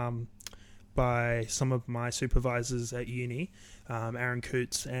done by some of my supervisors at uni, Aaron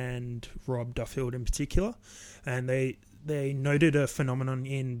Coots and Rob Duffield in particular, and they noted a phenomenon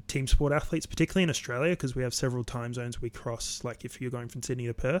in team sport athletes, particularly in Australia, because we have several time zones we cross, like if you're going from Sydney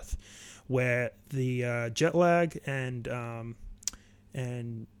to Perth, where the jet lag and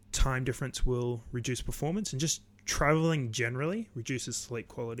time difference will reduce performance, and just traveling generally reduces sleep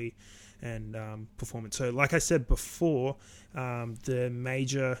quality and performance. So like I said before, the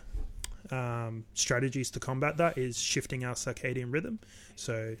major strategies to combat that is shifting our circadian rhythm,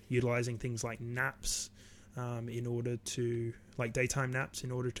 so utilizing things like naps in order to, like daytime naps,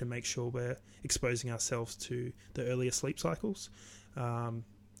 in order to make sure we're exposing ourselves to the earlier sleep cycles.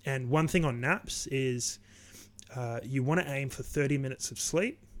 And one thing on naps is you want to aim for 30 minutes of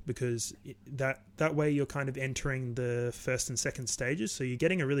sleep, because that way you're kind of entering the first and second stages, so you're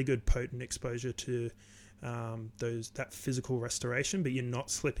getting a really good potent exposure to that physical restoration, but you're not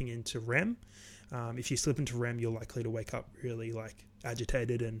slipping into REM. If you slip into REM, you're likely to wake up really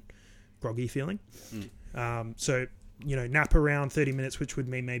agitated and groggy feeling. So nap around 30 minutes, which would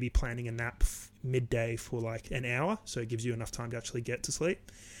mean maybe planning a nap midday for an hour, so it gives you enough time to actually get to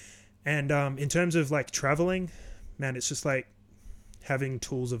sleep. And in terms of traveling, man, it's just having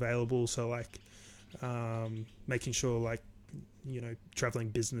tools available, so making sure traveling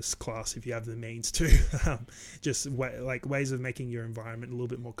business class if you have the means to, just ways of making your environment a little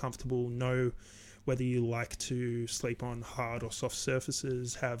bit more comfortable. Know whether you like to sleep on hard or soft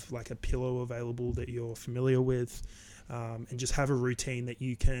surfaces, have a pillow available that you're familiar with, and just have a routine that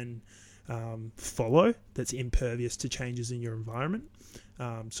you can follow that's impervious to changes in your environment.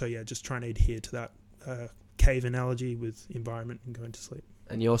 So yeah, just trying to adhere to that cave analogy with environment and going to sleep.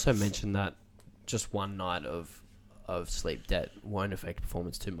 And you also mentioned that just one night of sleep debt won't affect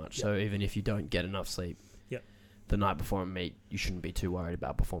performance too much. Yep. So even if you don't get enough sleep the night before a meet, you shouldn't be too worried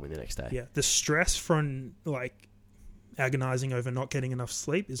about performing the next day. Yeah, the stress from agonizing over not getting enough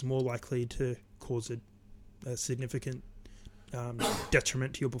sleep is more likely to cause a significant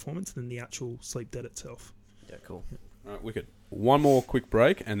detriment to your performance than the actual sleep debt itself. Yeah, cool. Yeah. All right, wicked. One more quick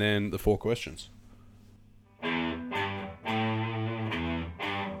break and then the 4 questions.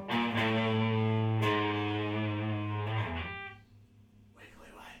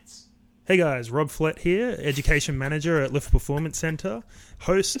 Hey guys, Rob Flett here, Education Manager at Lift Performance Centre,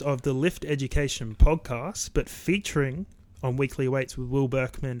 host of the Lift Education podcast, but featuring on Weekly Weights with Will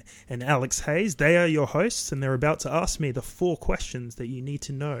Berkman and Alex Hayes. They are your hosts, and they're about to ask me the 4 questions that you need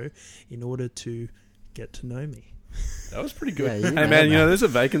to know in order to get to know me. That was pretty good. Yeah, you hey nailed man, that. there's a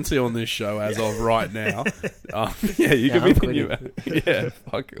vacancy on this show as of right now. You could I'm be the new. Yeah,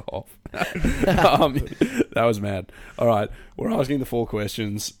 fuck off. That was mad. All right, we're asking the 4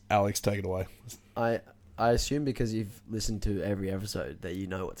 questions. Alex, take it away. I assume because you've listened to every episode that you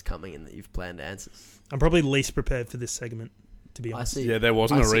know what's coming and that you've planned answers. I'm probably least prepared for this segment, to be I honest. see. Yeah, there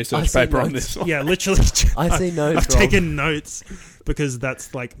wasn't I a see- I research see paper on notes. this one. Yeah, literally. I see notes, I've Rob. taken notes because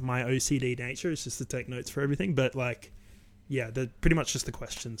that's like my OCD nature, is just to take notes for everything. But like, yeah, they're pretty much just the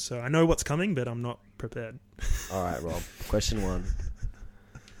questions. So I know what's coming, but I'm not prepared. All right, Rob. Question 1.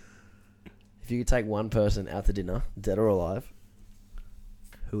 If you could take one person out to dinner, dead or alive,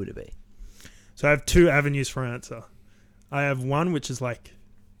 who would it be? So I have 2 avenues for answer. I have one which is like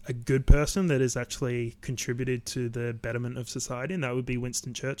a good person that has actually contributed to the betterment of society, and that would be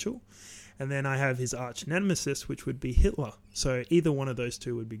Winston Churchill. And then I have his arch nemesis, which would be Hitler. So either one of those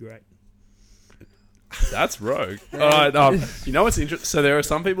 2 would be great. That's rogue. All right, you know what's interesting? So there are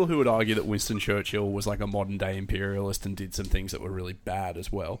some people who would argue that Winston Churchill was like a modern day imperialist and did some things that were really bad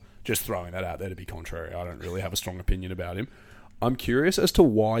as well. Just throwing that out there to be contrary. I don't really have a strong opinion about him. I'm curious as to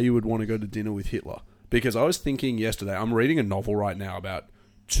why you would want to go to dinner with Hitler. Because I was thinking yesterday, I'm reading a novel right now about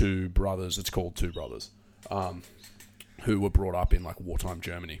 2 brothers. It's called 2 Brothers, who were brought up in like wartime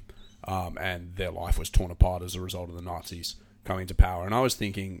Germany, and their life was torn apart as a result of the Nazis coming to power. And I was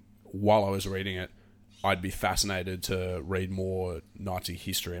thinking, while I was reading it, I'd be fascinated to read more Nazi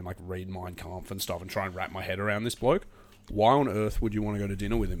history and like read Mein Kampf and stuff and try and wrap my head around this bloke. Why on earth would you want to go to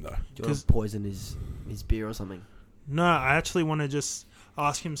dinner with him though? Do you want to poison his beer or something? No, I actually want to just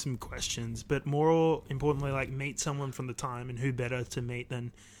ask him some questions, but more importantly, like meet someone from the time, and who better to meet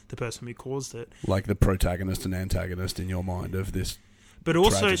than the person who caused it. Like the protagonist and antagonist in your mind of this. But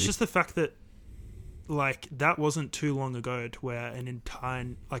also, tragedy. it's just the fact that, like, that wasn't too long ago to where an entire,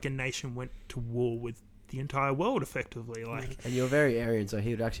 like, a nation went to war with the entire world, effectively. Like, And you're very Aryan, so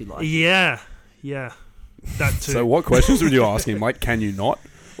he would actually like you. yeah, that too. So what questions would you ask him? Like, can you not?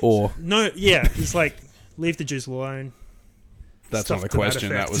 Or No, yeah, he's like, leave the Jews alone. that's Stuff not a to that question.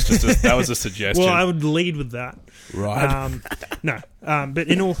 That effect. was just that was a suggestion. Well, I would lead with that. Right. But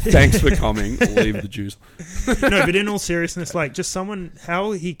in all Thanks for coming. Leave the Jews. no, but in all seriousness, like just someone,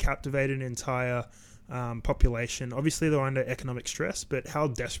 how he captivated an entire population. Obviously, they were under economic stress, but how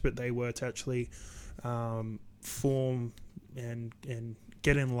desperate they were to actually form and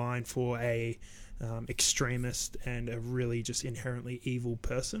get in line for a extremist and a really just inherently evil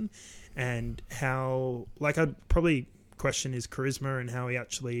person, and how, like, I'd probably question his charisma and how he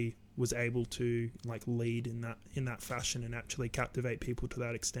actually was able to like lead in that fashion and actually captivate people to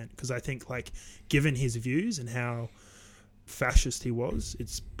that extent. Because I think, like, given his views and how fascist he was,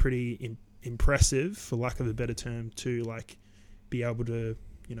 it's pretty impressive, for lack of a better term, to like be able to,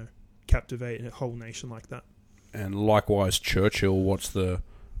 you know, captivate a whole nation like that. And likewise, Churchill. What's the?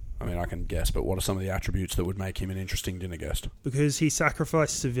 I mean, I can guess, but what are some of the attributes that would make him an interesting dinner guest? Because he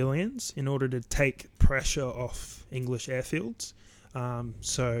sacrificed civilians in order to take pressure off English airfields,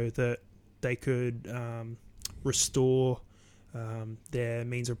 so that they could restore their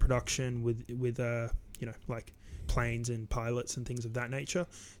means of production with you know, like planes and pilots and things of that nature.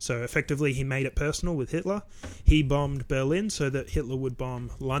 So effectively, he made it personal with Hitler. He bombed Berlin so that Hitler would bomb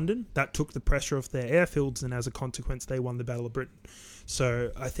London. That took the pressure off their airfields, and as a consequence, they won the Battle of Britain.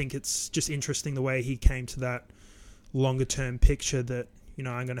 So I think it's just interesting the way he came to that longer term picture that, you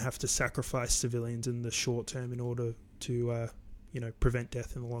know, I'm going to have to sacrifice civilians in the short term in order to, you know, prevent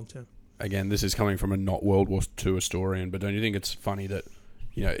death in the long term. Again, this is coming from a not World War II historian, but don't you think it's funny that,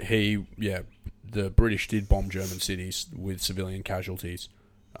 you know, the British did bomb German cities with civilian casualties,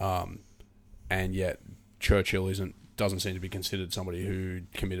 and yet Churchill doesn't seem to be considered somebody who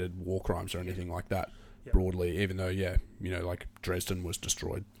committed war crimes or anything like that. Yeah. Broadly, even though, you know, like Dresden was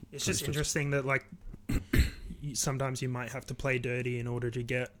destroyed. It's for just instance. interesting that, like, sometimes you might have to play dirty in order to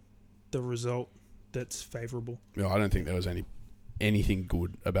get the result that's favourable. You know, I don't think there was anything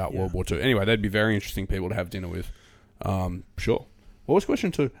good about Yeah. World War II. Anyway, they'd be very interesting people to have dinner with. Sure. What was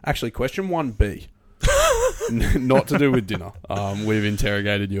question 2? Actually, question 1B. Not to do with dinner. We've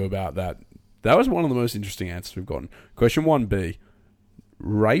interrogated you about that. That was one of the most interesting answers we've gotten. Question 1B.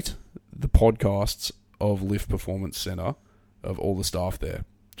 Rate the podcasts of Lift Performance Centre, of all the staff there.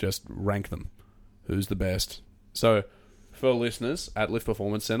 Just rank them. Who's the best? So, for listeners, at Lift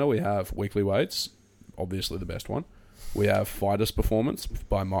Performance Centre, we have Weekly Weights, obviously the best one. We have Fighters Performance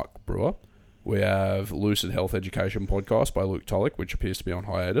by Mark Brewer. We have Lucid Health Education Podcast by Luke Tulloch, which appears to be on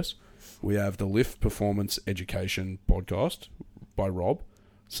hiatus. We have the Lift Performance Education Podcast by Rob.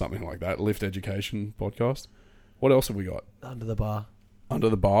 Something like that. Lift Education Podcast. What else have we got? Under the Bar. Under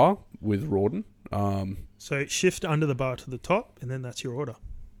the Bar with Rawdon. So shift Under the Bar to the top, and then that's your order.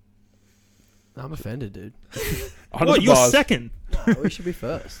 I'm offended, dude. Under What, the you're Bar's- second? No, we should be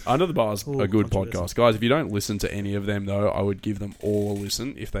first. Under the Bar's Ooh, a good controversy. podcast. Guys, if you don't listen to any of them, though, I would give them all a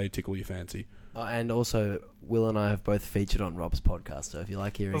listen if they tickle your fancy. And also, Will and I have both featured on Rob's podcast, so if you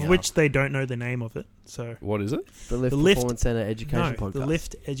like hearing Of our- which they don't know the name of it. So What is it? the Lift the Lift- Performance Center Education no, podcast. the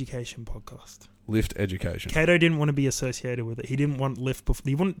Lift Education Podcast. Lift Education. Cato didn't want to be associated with it. He didn't want Lift.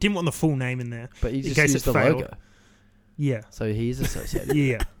 Didn't want the full name in there. But you in just case used it the failed. logo, Yeah, so he is associated.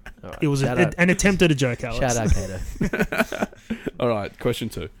 yeah. All right. It was Shout out- an attempt at a joke, Alex. Shout out, Cato. All right, question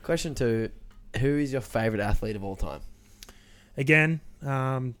 2. Question 2: who is your favorite athlete of all time? Again,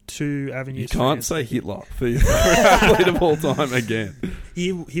 2 avenues. You for can't answer. say Hitler for your favorite athlete of all time again.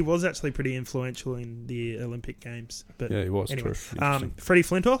 He was actually pretty influential in the Olympic Games. But Yeah, he was. anyway, True. Interesting. Freddie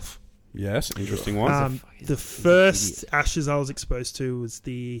Flintoff. Yes, interesting one. He's The a first idiot. Ashes I was exposed to was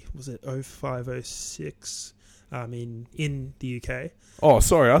it 05-06 in the UK. Oh,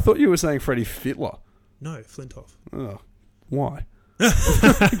 sorry. I thought you were saying Freddie Fitler. No, Flintoff. Oh, why?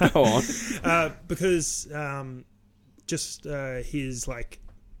 Go on. Because just his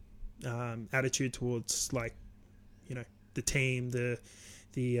attitude towards the team,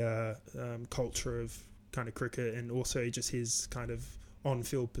 the culture of kind of cricket, and also just his kind of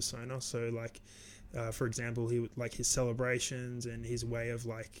on-field persona. So for example, he would his celebrations and his way of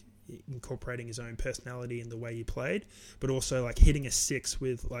incorporating his own personality in the way he played, but also hitting a 6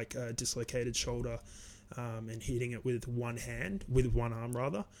 with a dislocated shoulder, and hitting it with one arm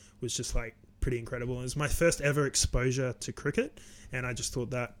rather, was just pretty incredible. It was my first ever exposure to cricket, and I just thought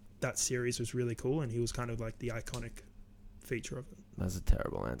that series was really cool, and he was kind of the iconic feature of it. That's a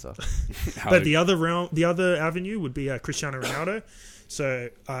terrible answer. But the other avenue would be Cristiano Ronaldo. So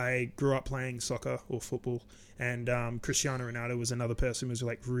I grew up playing soccer or football, and Cristiano Ronaldo was another person who was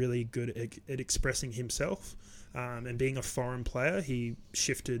really good at expressing himself, and being a foreign player, he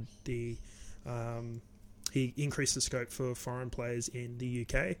shifted he increased the scope for foreign players in the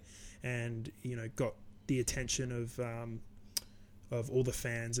UK, and got the attention of all the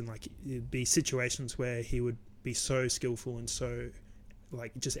fans, and it'd be situations where he would be so skillful and so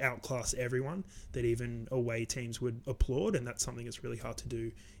just outclass everyone that even away teams would applaud, and that's something that's really hard to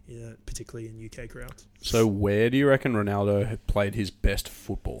do, particularly in UK grounds. So where do you reckon Ronaldo had played his best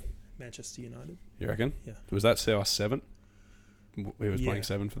football? Manchester United. You reckon? Yeah. Was that CR7? He was Yeah. playing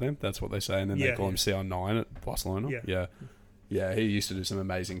 7 for them. That's what they say, and then they Yeah, call him yeah. CR9 at Barcelona. Yeah. Yeah. He used to do some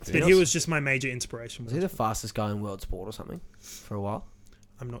amazing But things. he was just my major inspiration. Was he the fastest guy in world sport or something for a while?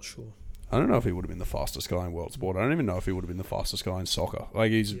 I'm not sure. I don't know if he would have been the fastest guy in world sport. I don't even know if he would have been the fastest guy in soccer.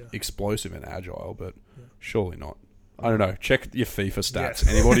 He's Yeah. explosive and agile, but Yeah. surely not. I don't know. Check your FIFA stats.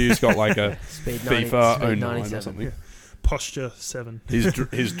 Yeah. Anybody who's got a Speed FIFA 09 or 97. something. Posture 7. His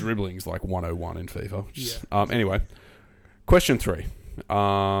dribbling's 101 in FIFA. Anyway, question 3.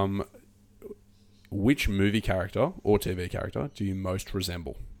 Which movie character or TV character do you most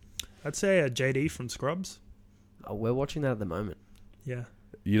resemble? I'd say JD from Scrubs. Oh, we're watching that at the moment. Yeah.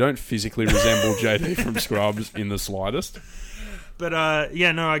 You don't physically resemble JD from Scrubs in the slightest. But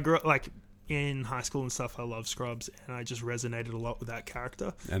I grew up in high school and stuff. I love Scrubs, and I just resonated a lot with that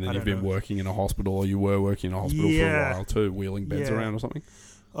character. And then I you've don't been know. working in a hospital, or you were working in a hospital for a Yeah. while too, wheeling beds Yeah. around or something.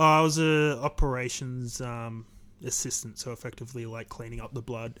 Oh, I was a operations assistant, so effectively cleaning up the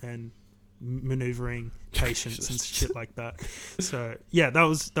blood and maneuvering patients and shit like that. So yeah, that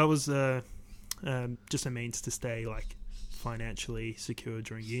was just a means to stay financially secure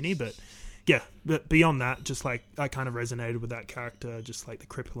during uni. But yeah, but beyond that, just I kind of resonated with that character, just the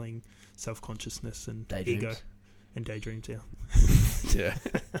crippling self-consciousness and Daydreams. ego and daydreams. Yeah. Yeah.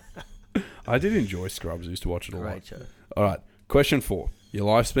 I did enjoy Scrubs. I used to watch it a lot. Great show. All right. Question 4. Your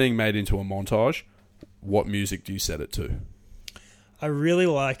life's being made into a montage. What music do you set it to? I really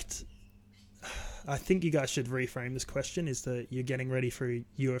liked. I think you guys should reframe this question: is that you're getting ready for a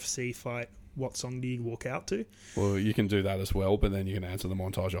UFC fight? What song do you walk out to? Well, you can do that as well, but then you can answer the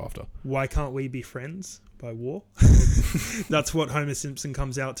montage after. Why Can't We Be Friends by War. That's what Homer Simpson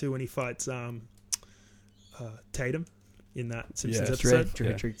comes out to when he fights Tatum in that Simpsons Yeah,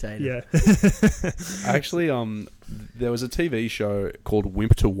 episode. Trick Tatum. Yeah. Actually, there was a TV show called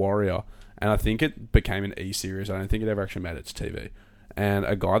Wimp to Warrior, and I think it became an E-series. I don't think it ever actually made it to TV. And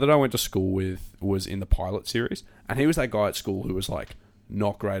a guy that I went to school with was in the pilot series, and he was that guy at school who was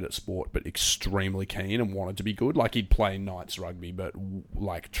not great at sport, but extremely keen and wanted to be good. Like, he'd play Knights rugby, but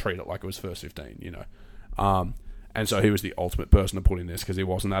like treat it like it was first 15, you know. And so he was the ultimate person to put in this because he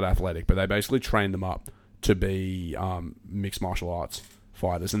wasn't that athletic. But they basically trained them up to be mixed martial arts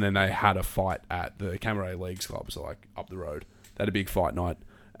fighters, and then they had a fight at the Camaret Leagues Club, so like up the road. They had a big fight night,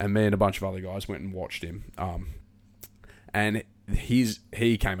 and me and a bunch of other guys went and watched him. And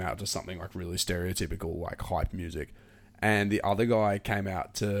he came out to something like really stereotypical, like hype music, and the other guy came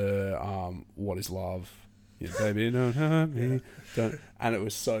out to What Is Love? Yeah, baby, don't hurt me. Don't. And it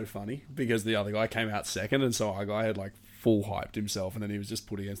was so funny because the other guy came out second, and so our guy had like full hyped himself, and then he was just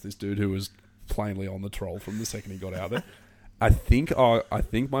put against this dude who was plainly on the troll from the second he got out there. I think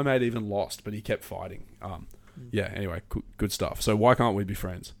my mate even lost, but he kept fighting. Yeah. Anyway, good stuff. So why can't we be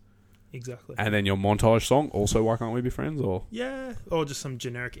friends? Exactly. And then your montage song, also why can't we be friends? Or or just some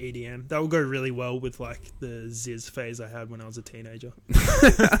generic EDM. That will go really well with like the Ziz phase I had when I was a teenager.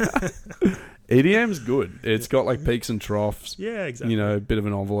 EDM's good. It's got like peaks and troughs. Yeah, exactly. You know, a bit of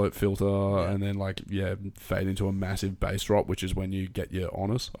an envelope filter, and then like fade into a massive bass drop, which is when you get your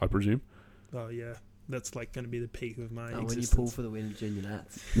honors, I presume. Oh yeah, that's like going to be the peak of my existence. When you pull for the win at Junior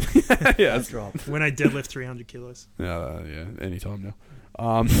Nats. Yeah, drop. When I deadlift 300 kilos. Yeah, anytime now.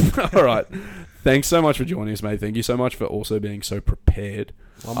 All right. Thanks so much for joining us, mate. Thank you so much for also being so prepared.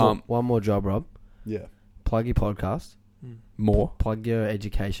 One more job, Rob. Yeah. Plug your podcast. More. Plug your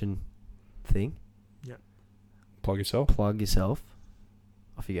education thing. Yeah. Plug yourself. Plug yourself.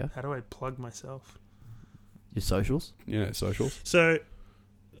 Off you go. How do I plug myself? Your socials. Yeah, socials. So,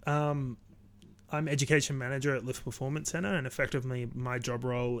 I'm education manager at Lift Performance Center, and effectively my job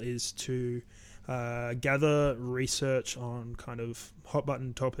role is to gather research on kind of hot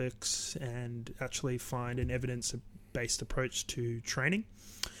button topics and actually find an evidence-based approach to training.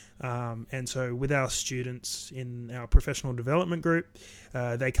 And so with our students in our professional development group,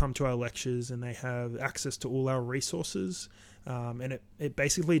 they come to our lectures and they have access to all our resources, and it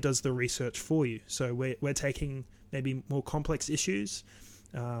basically does the research for you. So we're taking maybe more complex issues,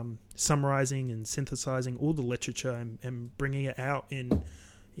 summarizing and synthesizing all the literature and bringing it out in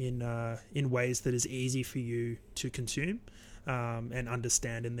ways that is easy for you to consume and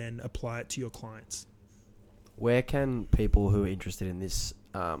understand, and then apply it to your clients. Where can people who are interested in this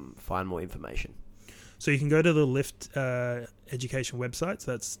find more information? So you can go to the Lift Education website.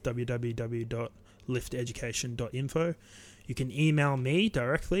 So that's www.lifteducation.info. You can email me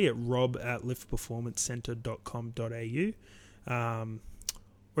directly at rob@liftperformancecenter.com.au,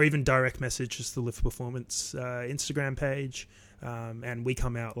 or even direct message just the Lift Performance Instagram page. And we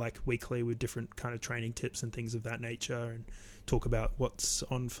come out like weekly with different kind of training tips and things of that nature, and talk about what's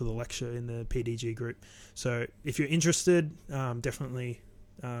on for the lecture in the PDG group. So if you're interested, definitely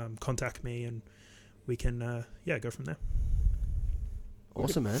contact me, and we can go from there.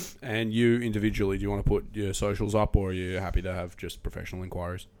 Awesome, man. And you individually, do you want to put your socials up, or are you happy to have just professional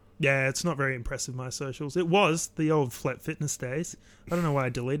inquiries? Yeah, it's not very impressive, my socials. It was the old Flat Fitness days. I don't know why I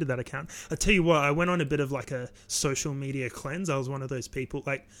deleted that account. I tell you what, I went on a bit of like a social media cleanse. I was one of those people.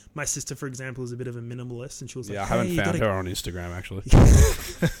 Like my sister, for example, is a bit of a minimalist, and she was like, I haven't found her on Instagram, actually.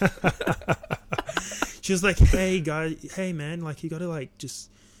 She was like, hey man, like you got to like just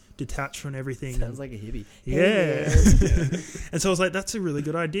detach from everything. Sounds like a hippie. Yeah. And so I was like, that's a really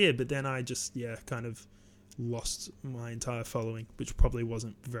good idea. But then I just, kind of lost my entire following, which probably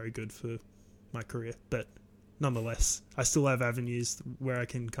wasn't very good for my career. But nonetheless, I still have avenues where I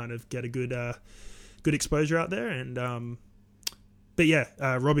can kind of get a good exposure out there. And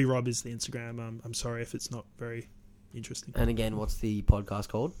Robbie Rob is the Instagram. I'm sorry if it's not very interesting. And again, what's the podcast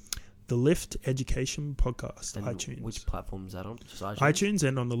called? The Lift Education Podcast. And iTunes. Which platform is that on? Just iTunes? iTunes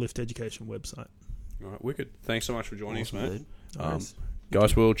and on the Lift Education website. All right, wicked. Thanks so much for joining us, mate. Nice.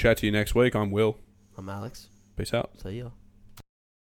 Guys, we'll chat to you next week. I'm Will. I'm Alex. Peace out. See ya.